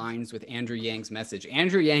really aligns with Andrew Yang's message.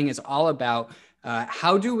 Andrew Yang is all about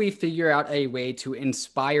how do we figure out a way to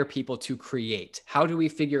inspire people to create? How do we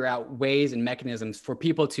figure out ways and mechanisms for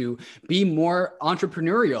people to be more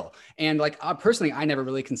entrepreneurial? And like personally, I never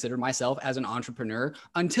really considered myself as an entrepreneur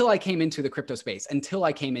until I came into the crypto space, until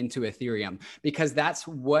I came into Ethereum, because that's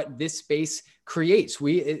what this space creates.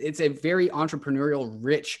 It's a very entrepreneurial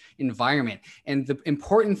rich environment. And the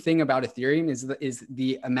important thing about Ethereum is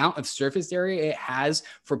the amount of surface area it has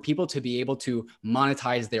for people to be able to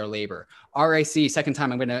monetize their labor. RAC, second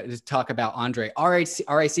time I'm going to talk about Andre.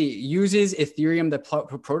 RAC uses Ethereum, the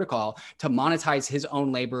protocol, to monetize his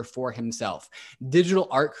own labor for himself. Digital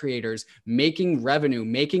art creators making revenue,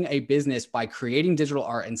 making a business by creating digital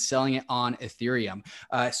art and selling it on Ethereum.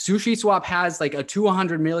 SushiSwap has like a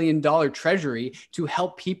 $200 million treasury to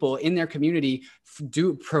help people in their community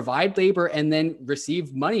provide labor and then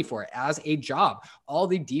receive money for it as a job. All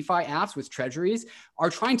the DeFi apps with treasuries are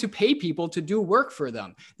trying to pay people to do work for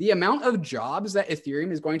them. The amount of jobs that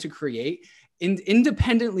Ethereum is going to create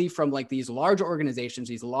independently from like these large organizations,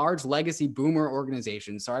 these large legacy boomer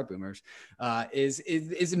organizations, sorry, boomers,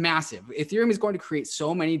 is massive. Ethereum is going to create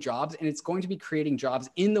so many jobs, and it's going to be creating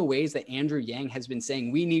jobs in the ways that Andrew Yang has been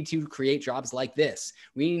saying. We need to create jobs like this.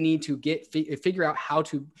 We need to figure out how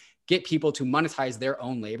to get people to monetize their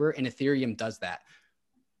own labor, and Ethereum does that.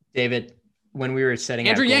 David, when we were setting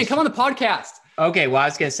Andrew Yang, come on the podcast. Okay, well, I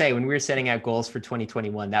was going to say, when we were setting out goals for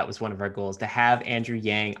 2021, that was one of our goals, to have Andrew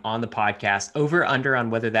Yang on the podcast. Over, under on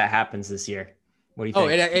whether that happens this year. What do you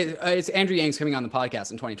think? It's Andrew Yang's coming on the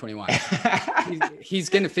podcast in 2021. he's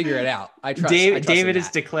going to figure it out. I trust. David is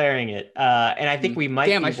declaring it, and I think we might.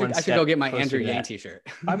 Damn, I should go get my Andrew Yang t-shirt.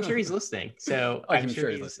 I'm sure he's listening, so I'm sure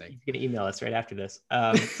he's listening. He's going to email us right after this.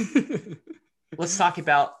 Let's talk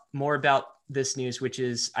more about this news, which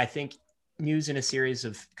is, I think, news in a series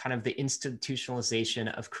of kind of the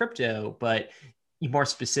institutionalization of crypto, but more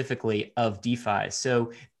specifically of DeFi.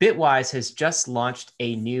 So Bitwise has just launched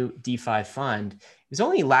a new DeFi fund. It was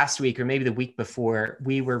only last week or maybe the week before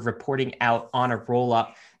we were reporting out on a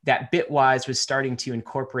roll-up that Bitwise was starting to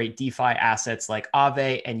incorporate DeFi assets like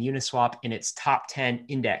Aave and Uniswap in its top 10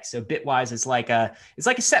 index. So Bitwise is like a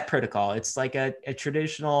set protocol. It's like a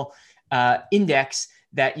traditional index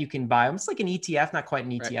that you can buy, almost like an ETF, not quite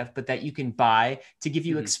an ETF, right, but that you can buy to give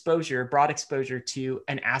you exposure, broad exposure to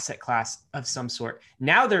an asset class of some sort.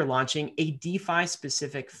 Now they're launching a DeFi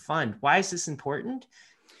specific fund. Why is this important?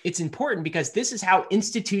 It's important because this is how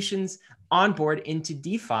institutions onboard into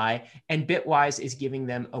DeFi, and Bitwise is giving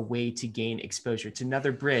them a way to gain exposure. It's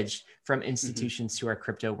another bridge from institutions to our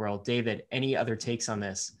crypto world. David, any other takes on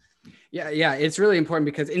this? Yeah, it's really important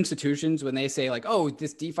because institutions, when they say like, oh,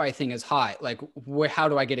 this DeFi thing is hot, like, how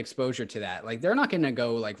do I get exposure to that? Like, they're not going to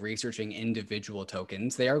go like researching individual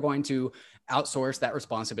tokens. They are going to outsource that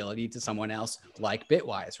responsibility to someone else like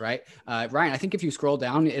Bitwise, right? Ryan, I think if you scroll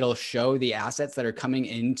down, it'll show the assets that are coming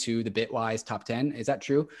into the Bitwise top 10. Is that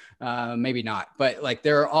true? Maybe not, but like,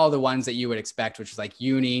 there are all the ones that you would expect, which is like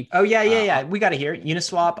Uni. Oh, yeah. We got it here.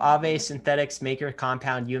 Uniswap, Aave, Synthetics, Maker,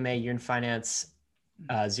 Compound, UMA, Yearn Finance,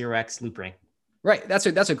 0x, Loopring. Right. That's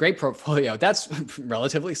a great portfolio. That's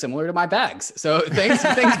relatively similar to my bags. So thanks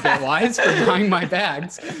Bitwise for buying my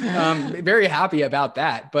bags. Very happy about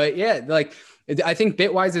that. But yeah, like I think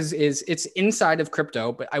Bitwise is it's inside of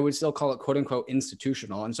crypto, but I would still call it quote unquote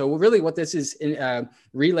institutional. And so really what this is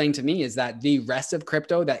relaying to me is that the rest of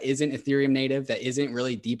crypto that isn't Ethereum native, that isn't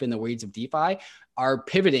really deep in the weeds of DeFi, are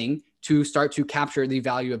pivoting to start to capture the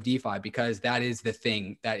value of DeFi, because that is the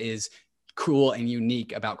thing that is cool and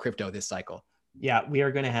unique about crypto this cycle. Yeah, we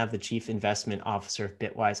are going to have the chief investment officer of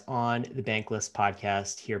Bitwise on the Bankless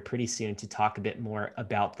podcast here pretty soon to talk a bit more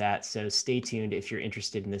about that. So stay tuned if you're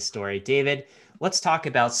interested in this story. David, let's talk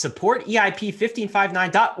about support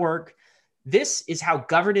EIP1559.org. This is how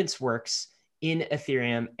governance works in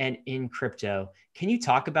Ethereum and in crypto. Can you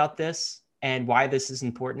talk about this? and why this is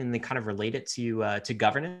important and then kind of relate it to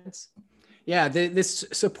governance? Yeah, this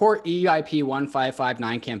support EIP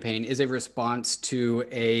 1559 campaign is a response to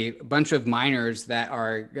a bunch of miners that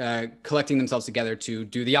are collecting themselves together to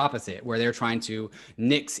do the opposite, where they're trying to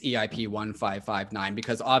nix EIP 1559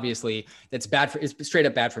 because obviously it's bad it's straight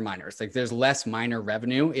up bad for miners. Like there's less miner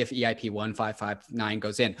revenue if EIP 1559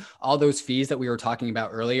 goes in. All those fees that we were talking about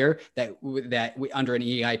earlier that we under an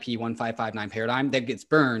EIP 1559 paradigm that gets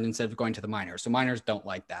burned instead of going to the miners. So miners don't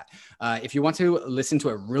like that. If you want to listen to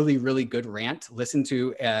a really, really good rant, listen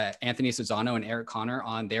to Anthony Susano and Eric Connor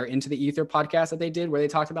on their Into the Ether podcast that they did, where they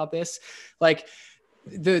talked about this. Like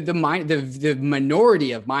the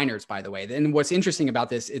minority of miners, by the way. And what's interesting about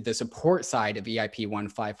this is the support side of EIP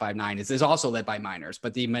 1559 is also led by miners,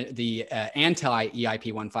 but the anti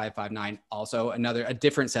EIP 1559 also a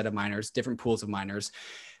different set of miners, different pools of miners.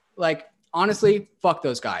 Like, honestly, fuck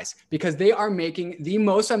those guys, because they are making the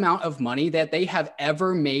most amount of money that they have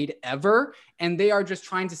ever made ever. And they are just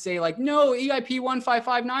trying to say like, no, EIP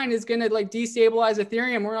 1559 is going to like destabilize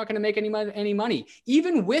Ethereum. We're not going to make any money.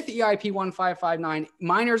 Even with EIP 1559,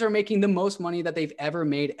 miners are making the most money that they've ever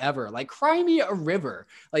made ever. Like, cry me a river.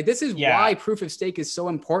 Like, this is why proof of stake is so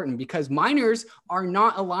important, because miners are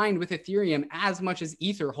not aligned with Ethereum as much as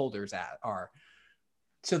Ether holders are.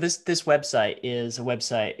 So this website is a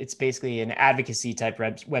website. It's basically an advocacy type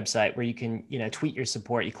website where you can, tweet your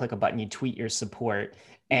support. You click a button, you tweet your support,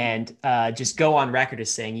 and just go on record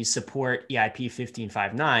as saying you support EIP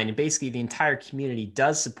 1559. And basically the entire community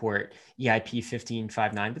does support EIP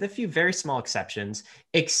 1559 with a few very small exceptions,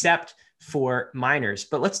 except for miners.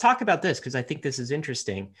 But let's talk about this because I think this is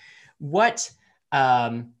interesting. What,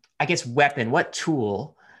 what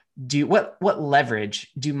tool what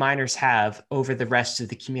leverage do miners have over the rest of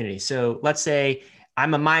the community? So let's say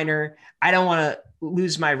I'm a miner. I don't want to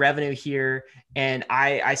lose my revenue here. And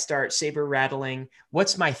I start saber rattling.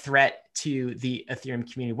 What's my threat to the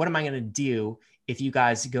Ethereum community? What am I going to do if you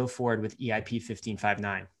guys go forward with EIP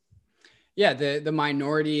 1559? Yeah, the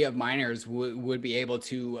minority of miners would be able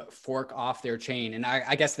to fork off their chain. And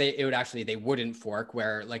I guess they wouldn't fork,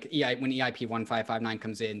 where like when EIP 1559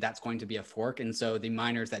 comes in, that's going to be a fork. And so the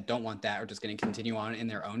miners that don't want that are just going to continue on in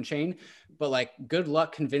their own chain. But like, good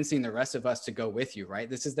luck convincing the rest of us to go with you, right?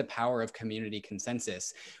 This is the power of community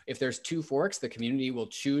consensus. If there's two forks, the community will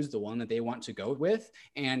choose the one that they want to go with.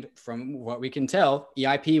 And from what we can tell,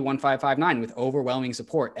 EIP 1559 with overwhelming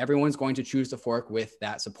support, everyone's going to choose the fork with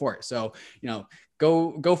that support. So,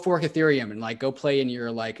 go fork Ethereum and like go play in your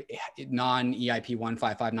like non EIP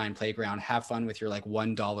 1559 playground. Have fun with your like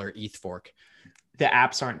 $1 ETH fork. The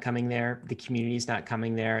apps aren't coming there. The community's not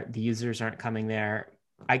coming there. The users aren't coming there.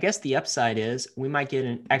 I guess the upside is we might get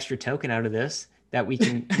an extra token out of this that we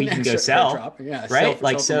can go sell, yeah,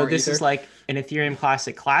 right? So this Ether is like an Ethereum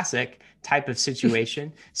classic type of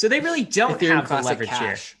situation. So they really don't have the leverage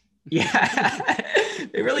cash here. Yeah,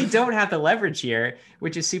 they really don't have the leverage here,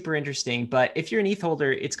 which is super interesting. But if you're an ETH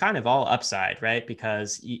holder, it's kind of all upside, right?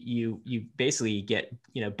 Because you basically get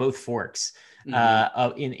both forks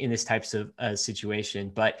in this types of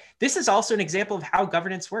situation. But this is also an example of how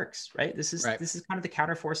governance works, right? This is kind of the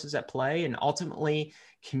counter forces at play, and ultimately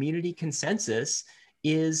community consensus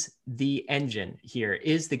is the engine here,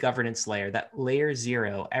 is the governance layer, that layer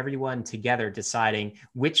zero, everyone together deciding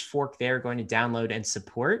which fork they're going to download and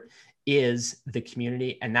support is the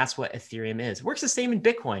community. And that's what Ethereum is. It works the same in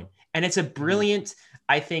Bitcoin. And it's a brilliant,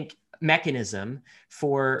 I think, mechanism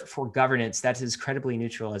for governance that's as credibly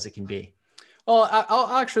neutral as it can be. Well,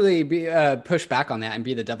 I'll actually be push back on that and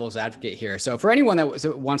be the devil's advocate here. So for anyone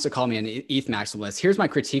that wants to call me an ETH maximalist, here's my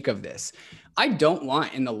critique of this. I don't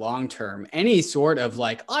want in the long term any sort of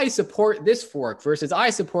like, I support this fork versus I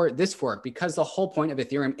support this fork, because the whole point of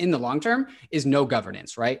Ethereum in the long term is no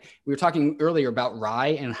governance, right? We were talking earlier about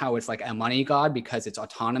RAI and how it's like a money god because it's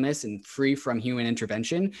autonomous and free from human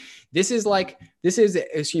intervention. This is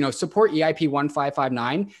support EIP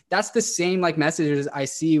 1559. That's the same like messages I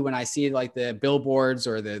see when I see like the billboards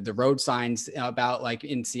or the road signs about like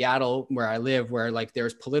in Seattle where I live, where like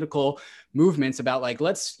there's political movements about like,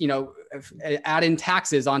 let's, add in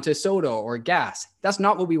taxes onto soda or gas. That's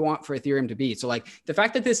not what we want for Ethereum to be. So like the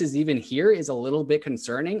fact that this is even here is a little bit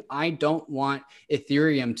concerning. I don't want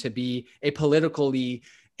Ethereum to be a politically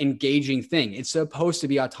engaging thing. It's supposed to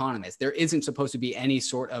be autonomous. There isn't supposed to be any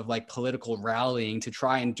sort of like political rallying to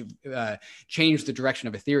try and change the direction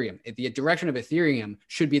of Ethereum. The direction of Ethereum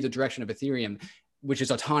should be the direction of Ethereum, which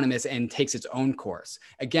is autonomous and takes its own course.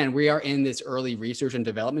 Again, we are in this early research and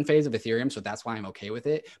development phase of Ethereum, so that's why I'm okay with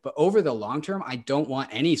it. But over the long term, I don't want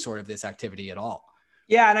any sort of this activity at all.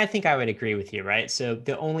 Yeah, and I think I would agree with you, right? So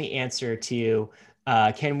the only answer to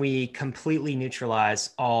Can we completely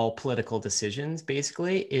neutralize all political decisions?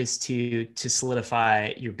 Basically, is to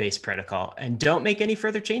solidify your base protocol and don't make any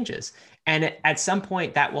further changes. And at some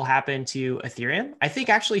point, that will happen to Ethereum. I think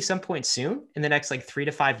actually some point soon, in the next like 3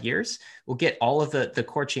 to 5 years, we'll get all of the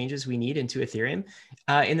core changes we need into Ethereum.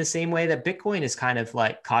 In the same way that Bitcoin is kind of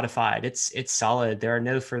like codified, it's solid. There are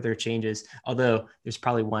no further changes, although there's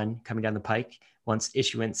probably one coming down the pike once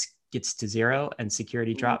issuance gets to zero and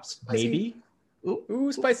security drops, maybe.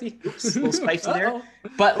 Ooh, spicy. Oops, a little spicy there. Uh-oh.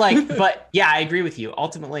 But yeah, I agree with you.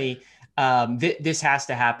 Ultimately, this has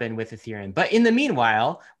to happen with Ethereum. But in the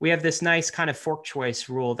meanwhile, we have this nice kind of fork choice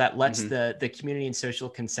rule that lets the community and social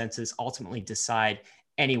consensus ultimately decide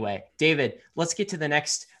anyway. David, let's get to the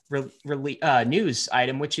next news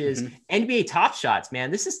item, which is NBA Top Shots. Man,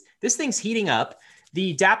 this thing's heating up.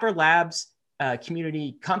 The Dapper Labs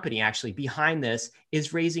community company actually behind this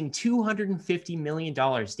is raising $250 million,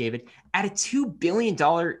 David, at a $2 billion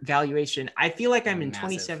valuation. I feel like I'm in Massive.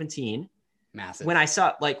 2017. Massive. When I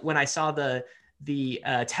saw the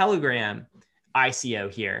Telegram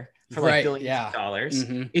ICO here for like billions of dollars.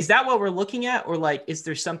 Is that what we're looking at? Or like, is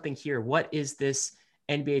there something here? What is this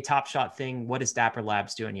NBA Top Shot thing? What is Dapper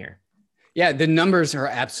Labs doing here? Yeah, the numbers are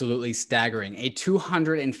absolutely staggering. A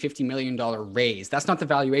 $250 million raise. That's not the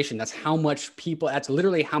valuation. That's how much people, that's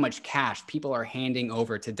literally how much cash people are handing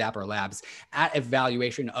over to Dapper Labs at a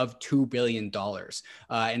valuation of $2 billion.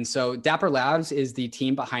 And so Dapper Labs is the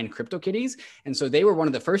team behind CryptoKitties. And so they were one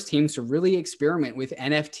of the first teams to really experiment with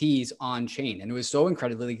NFTs on chain. And it was so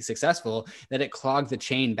incredibly successful that it clogged the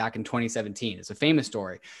chain back in 2017. It's a famous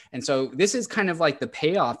story. And so this is kind of like the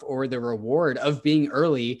payoff or the reward of being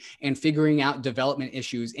early and figuring out development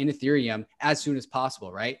issues in Ethereum as soon as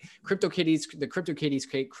possible, right? The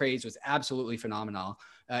CryptoKitties craze was absolutely phenomenal.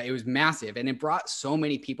 It was massive, and it brought so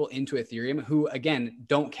many people into Ethereum who, again,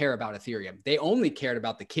 don't care about Ethereum. They only cared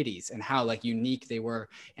about the kitties and how like unique they were,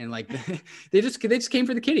 and like they just came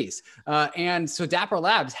for the kitties. And so Dapper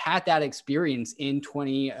Labs had that experience in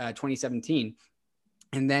 2017.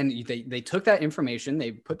 And then they took that information,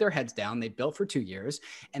 they put their heads down, they built for 2 years,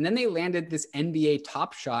 and then they landed this NBA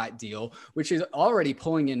Top Shot deal, which is already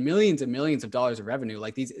pulling in millions and millions of dollars of revenue.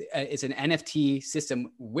 Like it's an NFT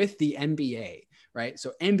system with the NBA, right?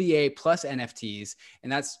 So NBA plus NFTs,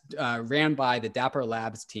 and that's ran by the Dapper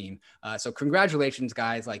Labs team. So congratulations,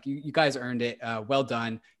 guys! Like you guys earned it. Well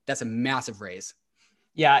done. That's a massive raise.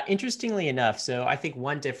 Yeah, interestingly enough, so I think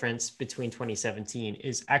one difference between 2017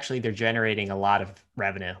 is actually they're generating a lot of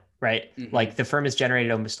revenue, right? Like the firm has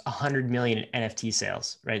generated almost 100 million in NFT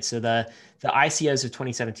sales, right? So the ICOs of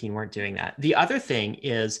 2017 weren't doing that. The other thing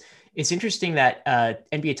is it's interesting that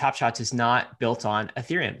NBA Top Shots is not built on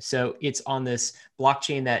Ethereum. So it's on this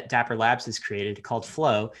blockchain that Dapper Labs has created called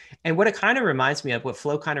Flow. And what Flow kind of reminds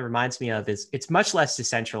me of is it's much less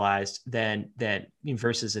decentralized than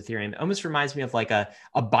versus Ethereum. It almost reminds me of like a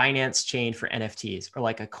Binance chain for NFTs or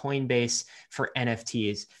like a Coinbase for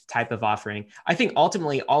NFTs type of offering. I think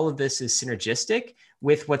ultimately all of this is synergistic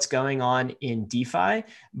with what's going on in DeFi,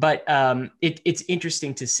 but it's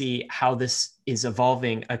interesting to see how this is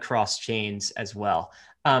evolving across chains as well.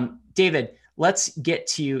 David, let's get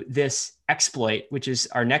to this exploit, which is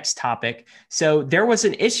our next topic. So there was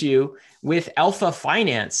an issue with Alpha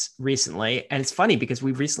Finance recently, and it's funny because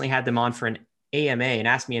we recently had them on for an AMA and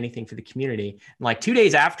Ask Me Anything for the community. And like 2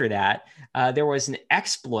 days after that, there was an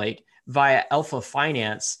exploit via Alpha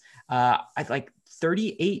Finance, like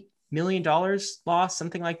 $38 million lost,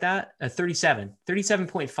 something like that.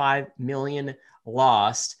 37.5 million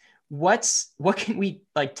lost. What can we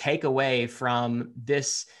like take away from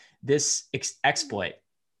this exploit?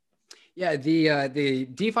 Yeah, the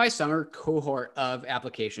DeFi summer cohort of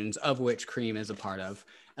applications, of which Cream is a part of,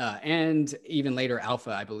 and even later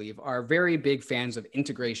Alpha, I believe, are very big fans of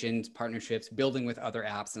integrations, partnerships, building with other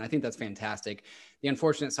apps. And I think that's fantastic. The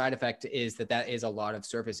unfortunate side effect is that is a lot of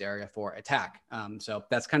surface area for attack. So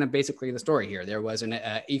that's kind of basically the story here. There was an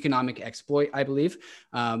economic exploit, I believe,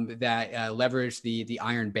 that leveraged the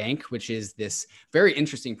Iron Bank, which is this very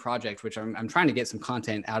interesting project, which I'm trying to get some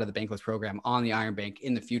content out of the Bankless program on the Iron Bank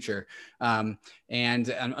in the future. And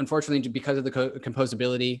unfortunately, because of the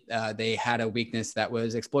composability, they had a weakness that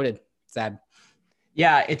was exploited. Sad.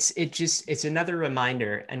 Yeah, it's another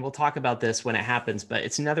reminder, and we'll talk about this when it happens, but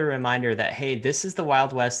it's another reminder that, hey, this is the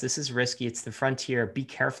Wild West. This is risky. It's the frontier. Be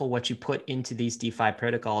careful what you put into these DeFi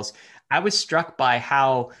protocols. I was struck by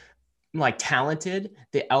how like talented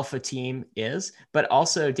the alpha team is, but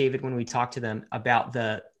also David, when we talked to them about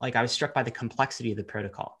I was struck by the complexity of the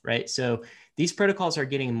protocol, right? So these protocols are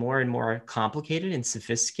getting more and more complicated and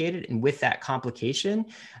sophisticated. And with that complication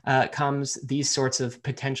comes these sorts of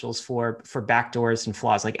potentials for backdoors and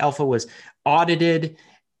flaws. Like alpha was audited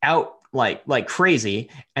out like crazy,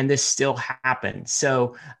 and this still happened.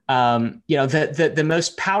 So the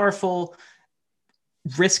most powerful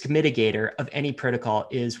risk mitigator of any protocol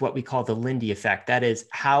is what we call the Lindy effect. That is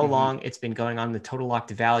how long it's been going on, the total locked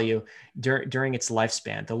value during its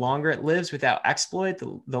lifespan. The longer it lives without exploit,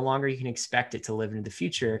 the longer you can expect it to live into the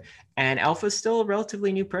future. And alpha is still a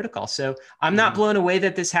relatively new protocol. So I'm not blown away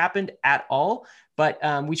that this happened at all, but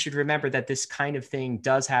we should remember that this kind of thing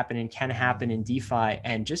does happen and can happen in DeFi,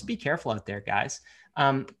 and just be careful out there, guys.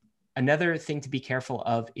 Another thing to be careful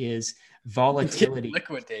of is volatility.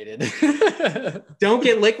 Liquidated. Don't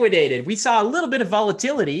get liquidated. We saw a little bit of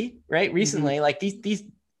volatility, right? Recently, like these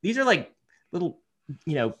are like little,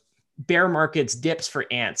 bear markets dips for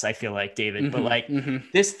ants, I feel like, David. But like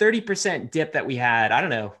this 30% dip that we had, I don't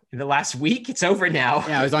know, in the last week, it's over now.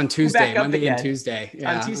 Yeah, it was on Tuesday, Monday and Tuesday.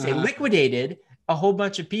 Yeah. On Tuesday, liquidated a whole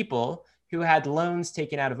bunch of people who had loans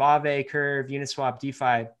taken out of Aave, Curve, Uniswap,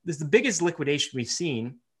 DeFi. This is the biggest liquidation we've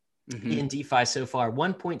seen in DeFi so far.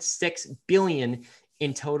 1.6 billion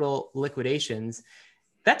in total liquidations.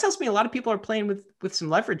 That tells me a lot of people are playing with some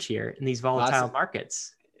leverage here in these volatile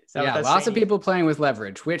markets. Lots of people playing with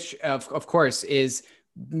leverage, which of course is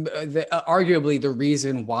arguably the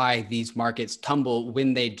reason why these markets tumble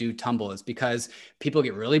when they do tumble, is because people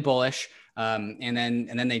get really bullish. And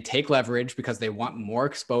then they take leverage because they want more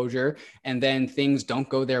exposure, and then things don't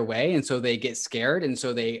go their way. And so they get scared. And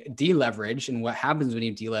so they deleverage. And what happens when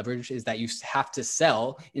you deleverage is that you have to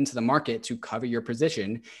sell into the market to cover your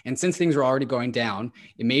position. And since things are already going down,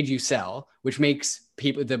 it made you sell, which makes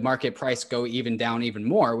the market price go even down even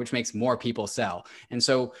more, which makes more people sell. And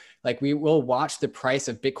so like we will watch the price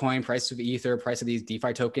of Bitcoin, price of Ether, price of these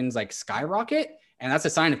DeFi tokens like skyrocket. And that's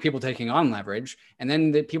a sign of people taking on leverage. And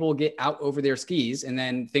then the people will get out over their skis, and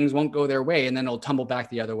then things won't go their way, and then it'll tumble back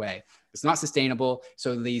the other way. It's not sustainable.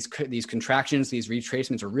 So these contractions, these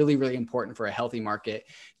retracements are really, really important for a healthy market.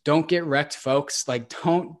 Don't get wrecked, folks. Like,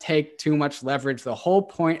 don't take too much leverage. The whole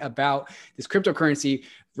point about this cryptocurrency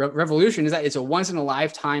revolution is that it's a once in a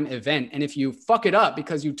lifetime event. And if you fuck it up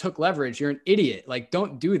because you took leverage, you're an idiot. Like,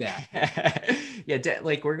 don't do that. Yeah.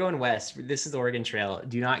 Like, we're going west. This is the Oregon Trail.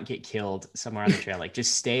 Do not get killed somewhere on the trail. Like,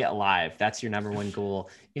 just stay alive. That's your number one goal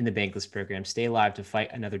in the Bankless program. Stay alive to fight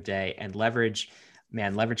another day. And leverage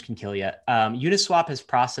can kill you. Uniswap has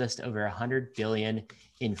processed over 100 billion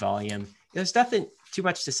in volume. There's nothing too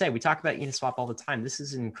much to say. We talk about Uniswap all the time. This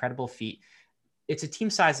is an incredible feat. It's a team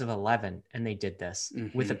size of 11, and they did this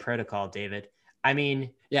with a protocol, David. I mean,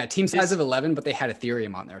 yeah, team size of 11, but they had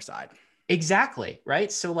Ethereum on their side. Exactly.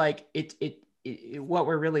 Right. So like what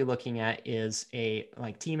we're really looking at is a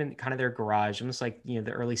like team in kind of their garage, almost like,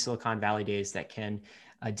 the early Silicon Valley days that can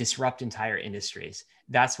disrupt entire industries.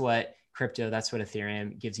 That's what crypto, that's what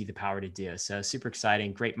Ethereum gives you the power to do. So super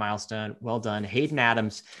exciting. Great milestone. Well done. Hayden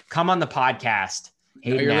Adams, come on the podcast.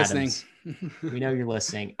 Hayden Adams. Listening. We know you're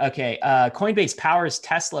listening. Okay. Coinbase powers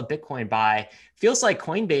Tesla Bitcoin buy. Feels like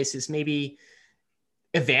Coinbase is maybe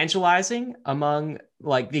evangelizing among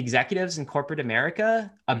like the executives in corporate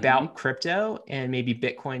America about crypto and maybe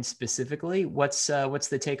Bitcoin specifically. What's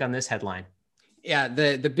the take on this headline? Yeah,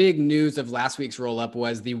 the big news of last week's roll-up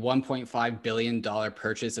was the $1.5 billion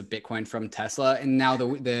purchase of Bitcoin from Tesla. And now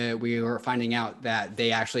we were finding out that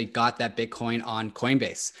they actually got that Bitcoin on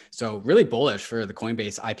Coinbase. So really bullish for the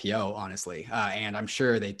Coinbase IPO, honestly. And I'm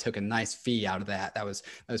sure they took a nice fee out of that. That was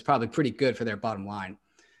probably pretty good for their bottom line.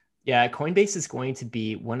 Yeah, Coinbase is going to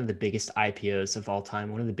be one of the biggest IPOs of all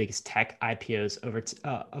time, one of the biggest tech IPOs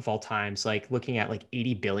of all times. Like looking at like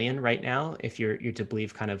 80 billion right now, if you're to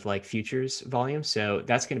believe kind of like futures volume. So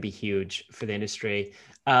that's going to be huge for the industry.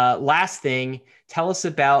 Last thing, tell us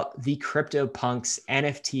about the CryptoPunks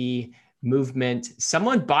NFT movement.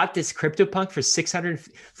 Someone bought this CryptoPunk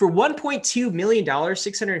for $1.2 million,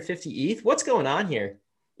 650 ETH. What's going on here?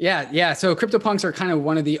 Yeah. So CryptoPunks are kind of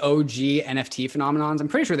one of the OG NFT phenomenons. I'm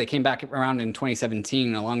pretty sure they came back around in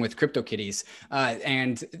 2017 along with CryptoKitties.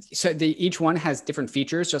 And so each one has different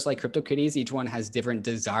features, just like CryptoKitties. Each one has different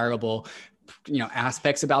desirable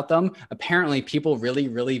aspects about them. Apparently people really,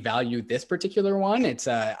 really value this particular one. It's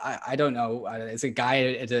I don't know. It's a guy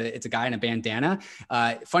in a bandana.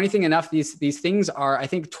 Funny thing enough, these things are, I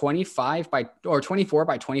think 24 by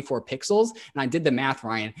 24 pixels. And I did the math,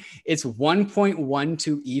 Ryan. It's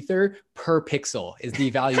 1.12 Ether per pixel is the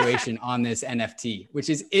valuation on this NFT, which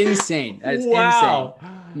is insane. That is wow.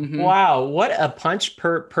 insane. Mm-hmm. Wow. What a punch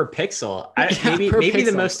per pixel. Maybe pixel.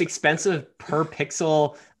 The most expensive per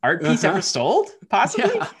pixel art piece ever sold,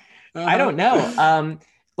 possibly. Yeah. I don't know.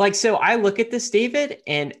 So I look at this, David,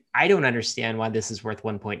 and I don't understand why this is worth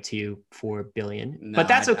 1.24 billion. No, but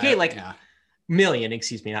that's okay. Million,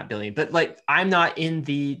 excuse me, not billion. But I'm not in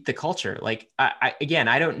the culture.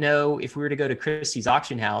 I don't know if we were to go to Christie's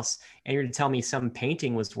auction house and you were to tell me some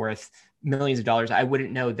painting was worth millions of dollars, I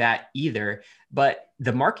wouldn't know that either. But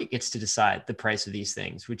the market gets to decide the price of these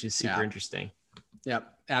things, which is super interesting.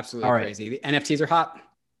 Yep, absolutely crazy. The NFTs are hot.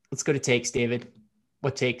 Let's go to takes, David.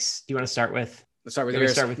 What takes do you want to start with? Let's start with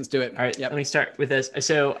yours. Let's do it. All right. Yep. Let me start with this.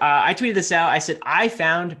 So I tweeted this out. I said, I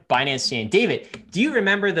found Binance Chain. David, do you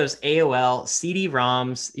remember those AOL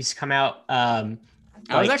CD-ROMs used to come out? I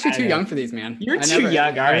was actually too young for these, man. You're too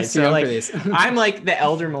young. All right. So I'm like the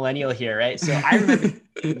elder millennial here, right? So I remember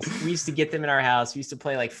we used to get them in our house. We used to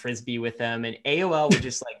play Frisbee with them, and AOL would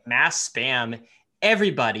just mass spam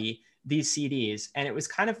everybody these CDs. And it was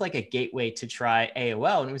kind of like a gateway to try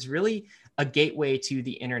AOL. And it was really a gateway to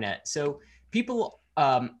the internet. So people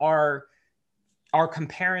are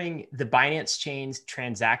comparing the Binance Chain's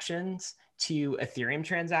transactions to Ethereum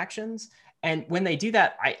transactions. And when they do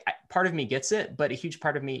that, I part of me gets it, but a huge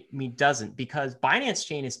part of me doesn't, because Binance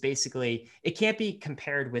Chain is basically, it can't be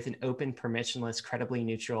compared with an open, permissionless, credibly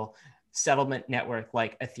neutral settlement network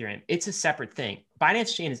like Ethereum. It's a separate thing.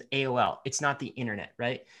 Binance Chain is AOL. It's not the internet,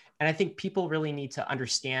 right? And I think people really need to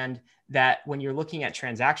understand that when you're looking at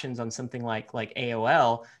transactions on something like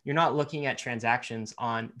AOL, you're not looking at transactions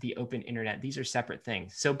on the open internet. These are separate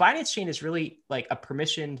things. So Binance Chain is really like a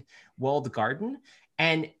permissioned walled garden.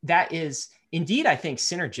 And that is indeed, I think,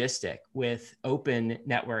 synergistic with open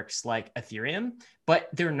networks like Ethereum, but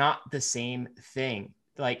they're not the same thing.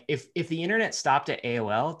 Like if the internet stopped at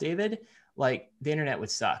AOL, David, the internet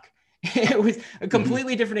would suck. It was a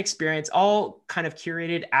completely different experience, all kind of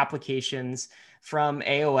curated applications from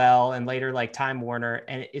AOL and later Time Warner,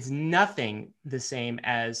 and it is nothing the same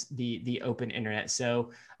as the open internet. So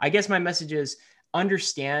I guess my message is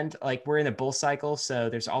understand, we're in a bull cycle, so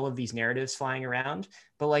there's all of these narratives flying around,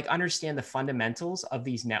 but understand the fundamentals of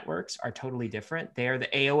these networks are totally different. They are the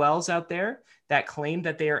AOLs out there that claim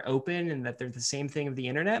that they are open and that they're the same thing of the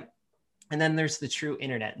internet. And then there's the true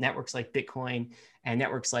internet, networks like Bitcoin and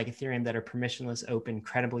networks like Ethereum that are permissionless, open,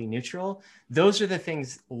 credibly neutral. Those are the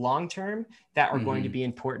things long-term that are going to be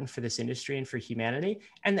important for this industry and for humanity.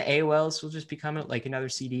 And the AOLs will just become another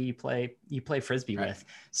CD you play Frisbee with.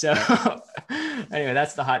 So anyway,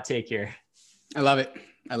 that's the hot take here. I love it.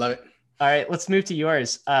 All right, let's move to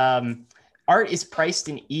yours. Art is priced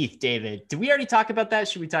in ETH, David. Did we already talk about that?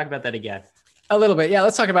 Should we talk about that again? A little bit. Yeah,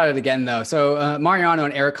 let's talk about it again, though. So Mariano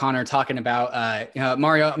and Eric Connor talking about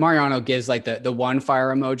Mariano gives the one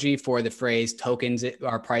fire emoji for the phrase tokens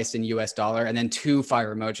are priced in US dollar, and then 2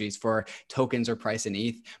 fire emojis for tokens are priced in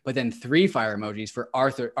ETH, but then 3 fire emojis for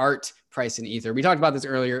art priced in Ether. We talked about this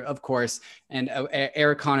earlier, of course, and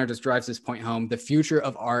Eric Connor just drives this point home. The future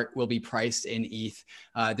of art will be priced in ETH.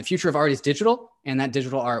 The future of art is digital, and that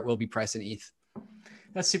digital art will be priced in ETH.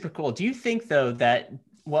 That's super cool. Do you think, though, that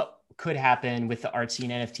what could happen with the art scene,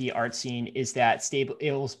 NFT art scene, is that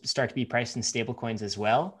it will start to be priced in stable coins as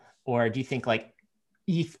well? Or do you think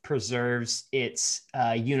ETH preserves its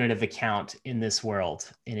unit of account in this world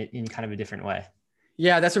in kind of a different way?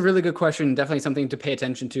 Yeah, that's a really good question. Definitely something to pay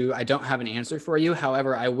attention to. I don't have an answer for you.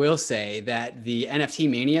 However, I will say that the NFT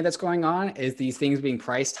mania that's going on is these things being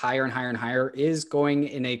priced higher and higher and higher is going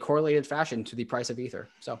in a correlated fashion to the price of Ether.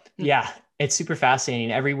 So yeah, it's super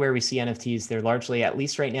fascinating. Everywhere we see NFTs, they're largely, at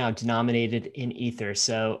least right now, denominated in Ether.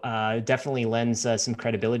 So definitely lends some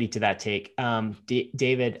credibility to that take.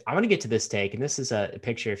 David, I want to get to this take, and this is a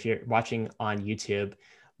picture if you're watching on YouTube.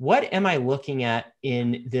 What am I looking at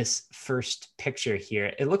in this first picture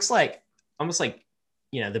here? It looks almost like,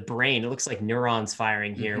 the brain. It looks like neurons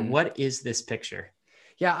firing here. What is this picture?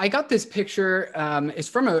 Yeah, I got this picture. It's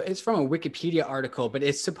from a Wikipedia article, but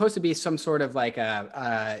it's supposed to be some sort of like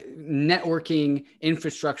a networking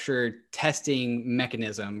infrastructure testing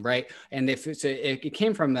mechanism, right? And if it's it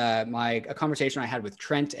came from a conversation I had with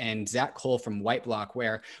Trent and Zach Cole from Whiteblock,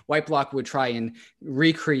 where Whiteblock would try and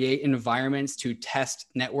recreate environments to test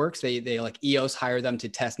networks. They like EOS hire them to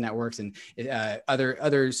test networks, and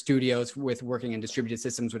other studios with working in distributed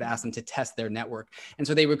systems would ask them to test their network. And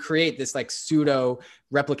so they would create this like pseudo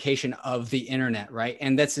replication of the internet, right?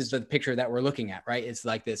 And this is the picture that we're looking at, right? It's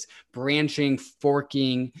like this branching,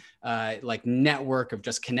 forking, like network of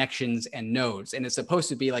just connections and nodes. And it's supposed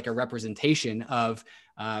to be like a representation of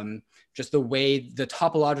just the way, the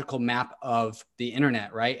topological map of the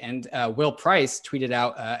internet, right? And Will Price tweeted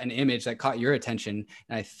out an image that caught your attention.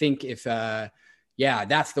 And I think if, yeah,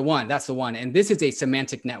 that's the one. That's the one. And this is a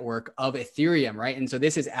semantic network of Ethereum, right? And so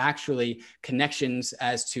this is actually connections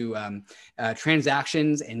as to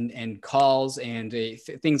transactions and calls and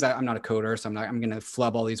things. I'm not a coder, so I'm going to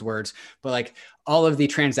flub all these words, but like all of the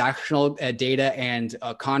transactional data and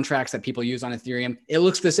contracts that people use on Ethereum, it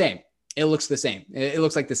looks the same. It looks the same. It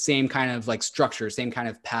looks like the same kind of like structure, same kind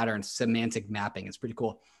of pattern, semantic mapping. It's pretty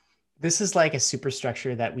cool. This is like a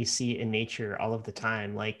superstructure that we see in nature all of the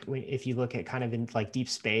time. Like if you look at kind of in like deep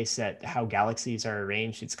space at how galaxies are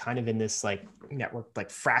arranged, it's kind of in this like network, like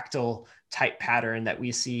fractal type pattern that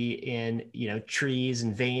we see in, trees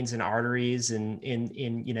and veins and arteries and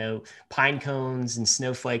in pine cones and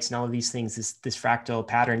snowflakes and all of these things, this fractal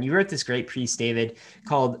pattern. You wrote this great piece, David,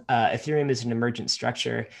 called Ethereum is an Emergent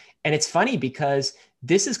Structure. And it's funny because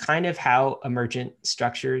this is kind of how emergent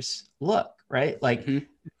structures look, right? Like,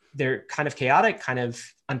 they're kind of chaotic, kind of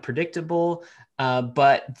unpredictable,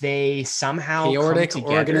 but they somehow chaotic come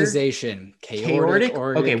together. Organization. Chaotic.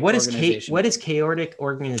 Okay, what is chaotic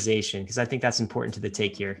organization? Because I think that's important to the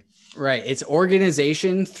take here. Right. It's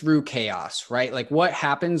organization through chaos, right? Like what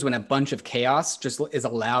happens when a bunch of chaos just is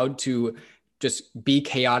allowed to just be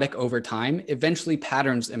chaotic over time? Eventually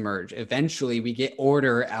patterns emerge. Eventually we get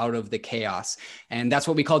order out of the chaos. And that's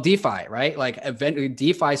what we call DeFi, right? Like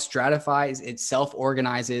DeFi stratifies, it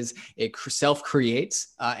self-organizes, it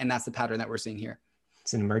self-creates. And that's the pattern that we're seeing here.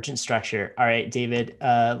 It's an emergent structure. All right, David,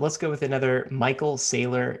 let's go with another Michael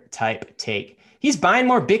Saylor type take. He's buying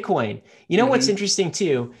more Bitcoin. What's interesting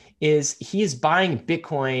too, is he is buying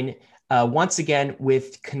Bitcoin once again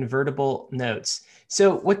with convertible notes.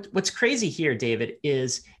 So what's crazy here, David,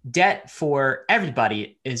 is debt for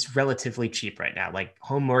everybody is relatively cheap right now, like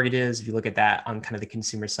home mortgages, if you look at that on kind of the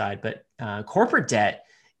consumer side, but corporate debt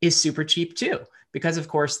is super cheap too, because of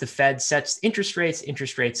course the Fed sets interest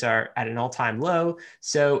rates are at an all-time low.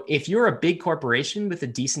 So if you're a big corporation with a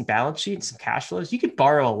decent balance sheet and some cash flows, you could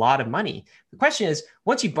borrow a lot of money. The question is,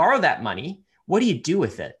 once you borrow that money, what do you do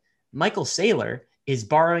with it? Michael Saylor is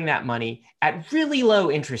borrowing that money at really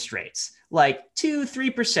low interest rates, like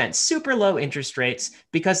 2-3%, super low interest rates,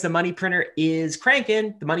 because the money printer is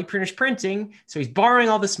cranking, the money printer's printing. So he's borrowing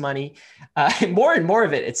all this money, and more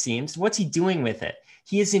of it, it seems. What's he doing with it?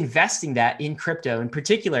 He is investing that in crypto. In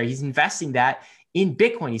particular, he's investing that in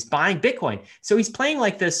Bitcoin. He's buying Bitcoin. So he's playing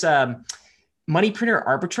like this money printer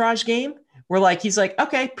arbitrage game where like, he's like,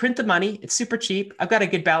 okay, print the money. It's super cheap. I've got a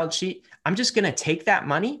good balance sheet. I'm just going to take that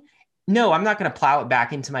money. No, I'm not going to plow it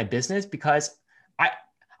back into my business because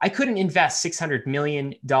I couldn't invest $600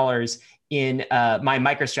 million in my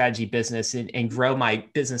MicroStrategy business and grow my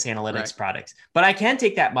business analytics products. But I can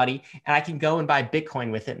take that money and I can go and buy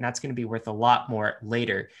Bitcoin with it. And that's going to be worth a lot more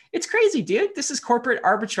later. It's crazy, dude. This is corporate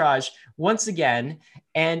arbitrage once again.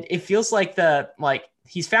 And it feels like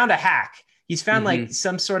he's found a hack. He's found like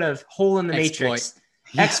some sort of hole in the matrix.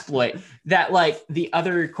 Exploit that like the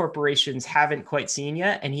other corporations haven't quite seen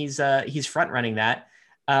yet. And he's front running that.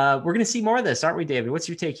 We're going to see more of this, aren't we, David? What's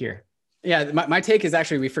your take here? Yeah, my take is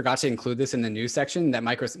actually we forgot to include this in the news section that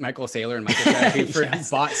Michael Saylor and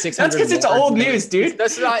MicroStrategy bought 600. That's because it's old news, dude.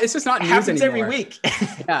 It's just not news happens anymore. Every week.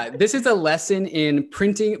 Yeah, this is a lesson in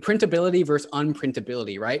printability versus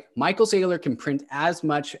unprintability, right? Michael Saylor can print as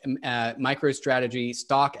much MicroStrategy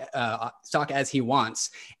stock as he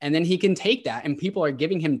wants, and then he can take that, and people are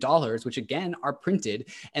giving him dollars, which again are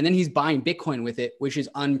printed, and then he's buying Bitcoin with it, which is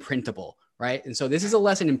unprintable, right? And so this is a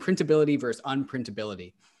lesson in printability versus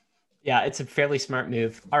unprintability. Yeah, it's a fairly smart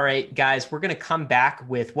move. All right, guys, we're going to come back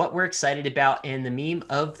with what we're excited about in the meme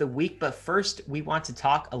of the week. But first, we want to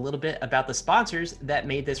talk a little bit about the sponsors that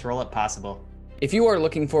made this rollup possible. If you are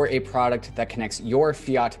looking for a product that connects your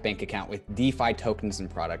fiat bank account with DeFi tokens and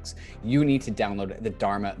products, you need to download the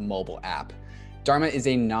Dharma mobile app. Dharma is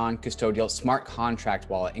a non-custodial smart contract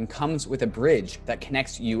wallet and comes with a bridge that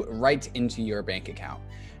connects you right into your bank account.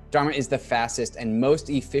 Dharma is the fastest and most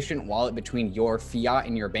efficient wallet between your fiat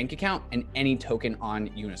in your bank account and any token on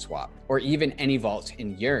Uniswap, or even any vault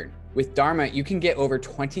in Yearn. With Dharma, you can get over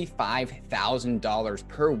 $25,000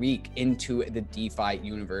 per week into the DeFi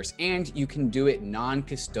universe, and you can do it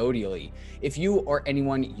non-custodially. If you or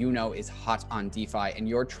anyone you know is hot on DeFi and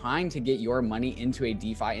you're trying to get your money into a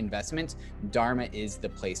DeFi investment, Dharma is the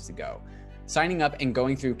place to go. Signing up and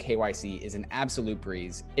going through KYC is an absolute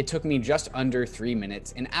breeze. It took me just under 3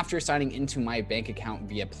 minutes, and after signing into my bank account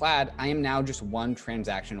via Plaid, I am now just one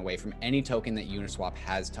transaction away from any token that Uniswap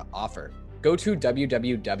has to offer. Go to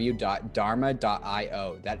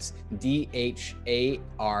www.dharma.io. That's DHARMA.io.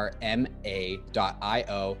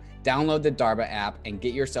 Download the Dharma app and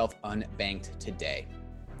get yourself unbanked today.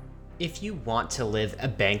 If you want to live a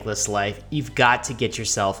bankless life, you've got to get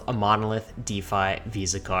yourself a Monolith DeFi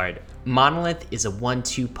Visa card. Monolith is a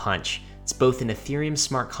 1-2 punch. It's both an Ethereum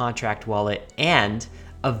smart contract wallet and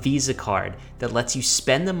a Visa card that lets you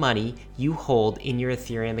spend the money you hold in your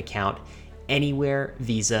Ethereum account anywhere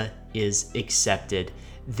Visa is accepted.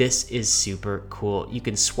 This is super cool. You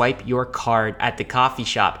can swipe your card at the coffee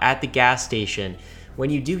shop, at the gas station. When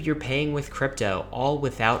you do, you're paying with crypto, all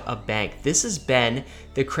without a bank. This has been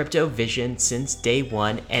the crypto vision since day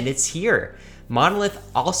one, and it's here. Monolith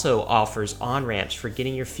also offers on-ramps for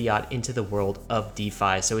getting your fiat into the world of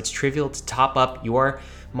DeFi. So it's trivial to top up your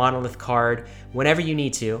Monolith card whenever you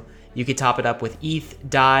need to. You can top it up with ETH,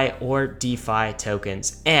 DAI, or DeFi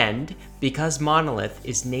tokens. And because Monolith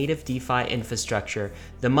is native DeFi infrastructure,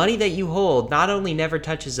 the money that you hold not only never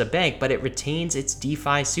touches a bank, but it retains its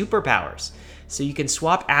DeFi superpowers. So you can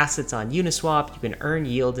swap assets on Uniswap, you can earn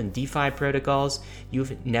yield in DeFi protocols.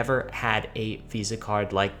 You've never had a Visa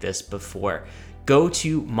card like this before. Go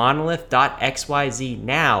to monolith.xyz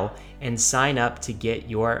now and sign up to get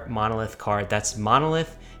your Monolith card. That's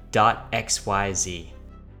monolith.xyz.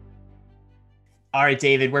 All right,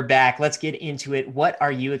 David, we're back. Let's get into it. What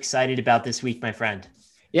are you excited about this week, my friend?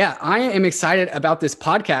 Yeah, I am excited about this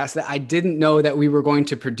podcast that I didn't know that we were going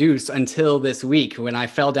to produce until this week when I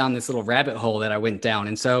fell down this little rabbit hole that I went down.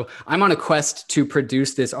 And so I'm on a quest to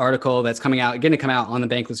produce this article that's going to come out on the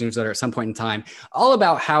Bankless newsletter at some point in time, all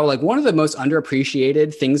about how like one of the most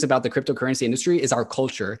underappreciated things about the cryptocurrency industry is our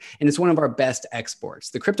culture. And it's one of our best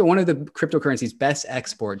exports. One of the cryptocurrency's best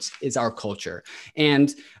exports is our culture.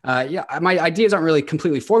 And my ideas aren't really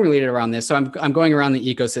completely formulated around this. So I'm going around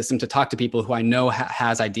the ecosystem to talk to people who I know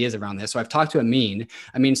has ideas around this. So I've talked to Amin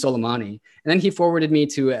Soleimani, and then he forwarded me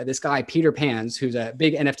to this guy, Peter Pans, who's a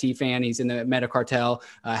big NFT fan. He's in the Meta Cartel,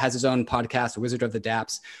 has his own podcast, Wizard of the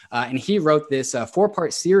Dapps. And he wrote this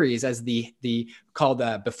 4-part series as called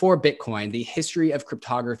Before Bitcoin, the history of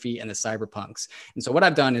cryptography and the cyberpunks. And so what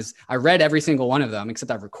I've done is I read every single one of them,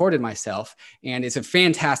 except I've recorded myself. And it's a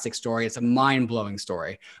fantastic story. It's a mind-blowing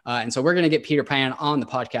story. And so we're going to get Peter Pan on the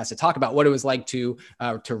podcast to talk about what it was like to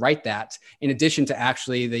write that, in addition to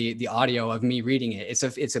actually the audio of me reading it.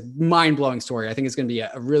 It's a mind-blowing story. I think it's going to be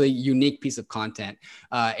a really unique piece of content.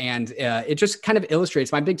 And it just kind of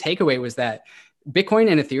illustrates, my big takeaway was that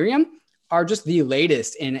Bitcoin and Ethereum are just the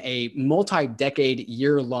latest in a multi-decade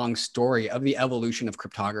year-long story of the evolution of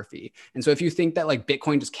cryptography. And so if you think that like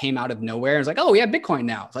Bitcoin just came out of nowhere and it's like, oh, we have Bitcoin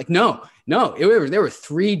now. It's like, no, there were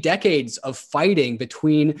 3 decades of fighting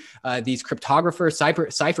between these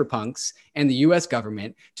cypherpunks and the US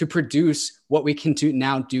government to produce what we can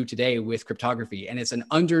now do today with cryptography. And it's an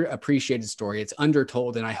underappreciated story. It's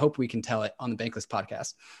undertold, and I hope we can tell it on the Bankless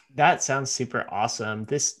podcast. That sounds super awesome.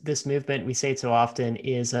 This movement, we say it so often,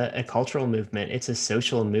 is a cultural movement. It's a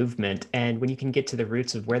social movement. And when you can get to the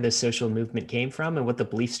roots of where this social movement came from and what the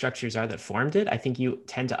belief structures are that formed it, I think you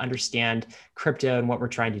tend to understand crypto and what we're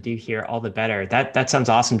trying to do here all the better. That sounds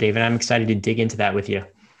awesome, David. I'm excited to dig into that with you.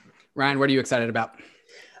 Ryan, what are you excited about?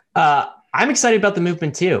 I'm excited about the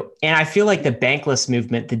movement too. And I feel like the bankless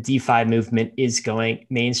movement, the DeFi movement, is going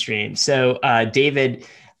mainstream. So David,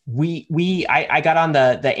 I got on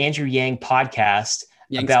the Andrew Yang podcast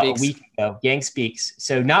a week ago. Yang Speaks.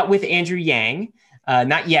 So not with Andrew Yang,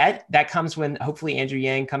 not yet. That comes when hopefully Andrew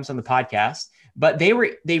Yang comes on the podcast. But they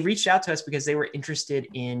reached out to us because they were interested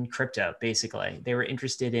in crypto, basically. They were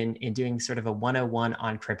interested in doing sort of a 101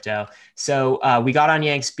 on crypto. So we got on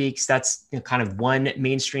Yang Speaks. That's kind of one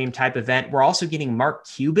mainstream type event. We're also getting Mark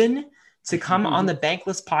Cuban to come on the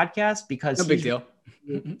Bankless podcast because no big deal.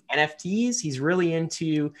 NFTs. He's really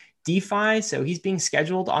into DeFi. So he's being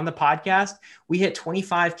scheduled on the podcast. We hit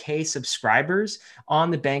 25K subscribers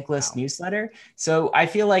on the Bankless newsletter. So I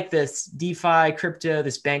feel like this DeFi crypto,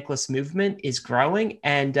 this Bankless movement is growing.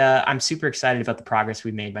 And I'm super excited about the progress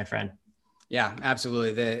we made, my friend. Yeah,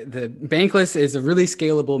 absolutely. The Bankless is a really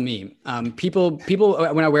scalable meme. People,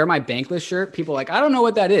 when I wear my Bankless shirt, people are like, I don't know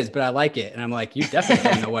what that is, but I like it. And I'm like, you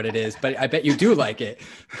definitely don't know what it is, but I bet you do like it.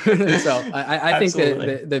 So I think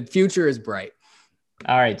that the future is bright.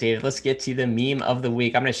 All right, David, let's get to the meme of the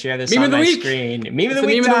week. I'm going to share this meme on my screen. Meme of the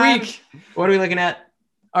week time. What are we looking at?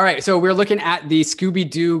 All right, so we're looking at the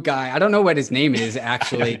Scooby-Doo guy. I don't know what his name is,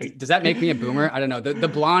 actually. Does that make me a boomer? I don't know. The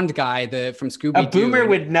blonde guy from Scooby-Doo. A boomer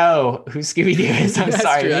would know who Scooby-Doo is. I'm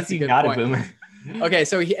sorry. That's not a boomer. Okay,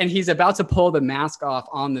 so he's about to pull the mask off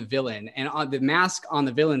on the villain. And on the mask on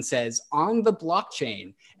the villain says, on the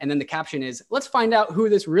blockchain. And then the caption is, let's find out who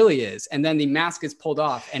this really is. And then the mask is pulled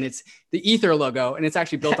off and it's the Ether logo and it's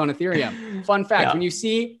actually built on Ethereum. Fun fact, when you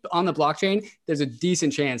see on the blockchain, there's a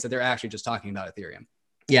decent chance that they're actually just talking about Ethereum.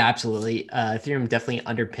 Yeah, absolutely. Ethereum definitely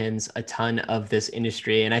underpins a ton of this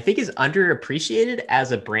industry, and I think is underappreciated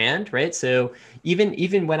as a brand, right? So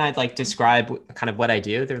even when I like describe kind of what I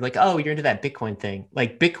do, they're like, "Oh, you're into that Bitcoin thing."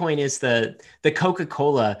 Like Bitcoin is the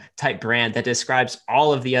Coca-Cola type brand that describes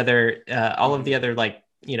all of the other like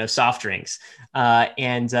soft drinks.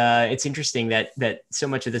 And it's interesting that so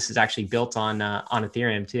much of this is actually built on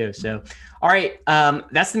Ethereum too. So, all right,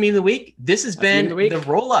 that's the meme of the week. This has been the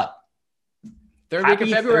roll up. Third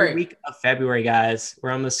week of February, guys.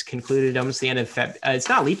 We're almost concluded, almost the end of Feb. It's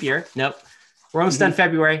not leap year. Nope. We're almost done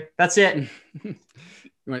February. That's it. You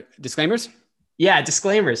want disclaimers? Yeah,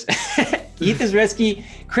 disclaimers. ETH is risky.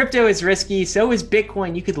 Crypto is risky. So is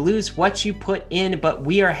Bitcoin. You could lose what you put in, but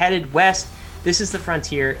we are headed west. This is the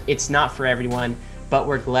frontier. It's not for everyone, but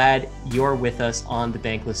we're glad you're with us on the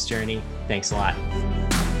Bankless journey. Thanks a lot.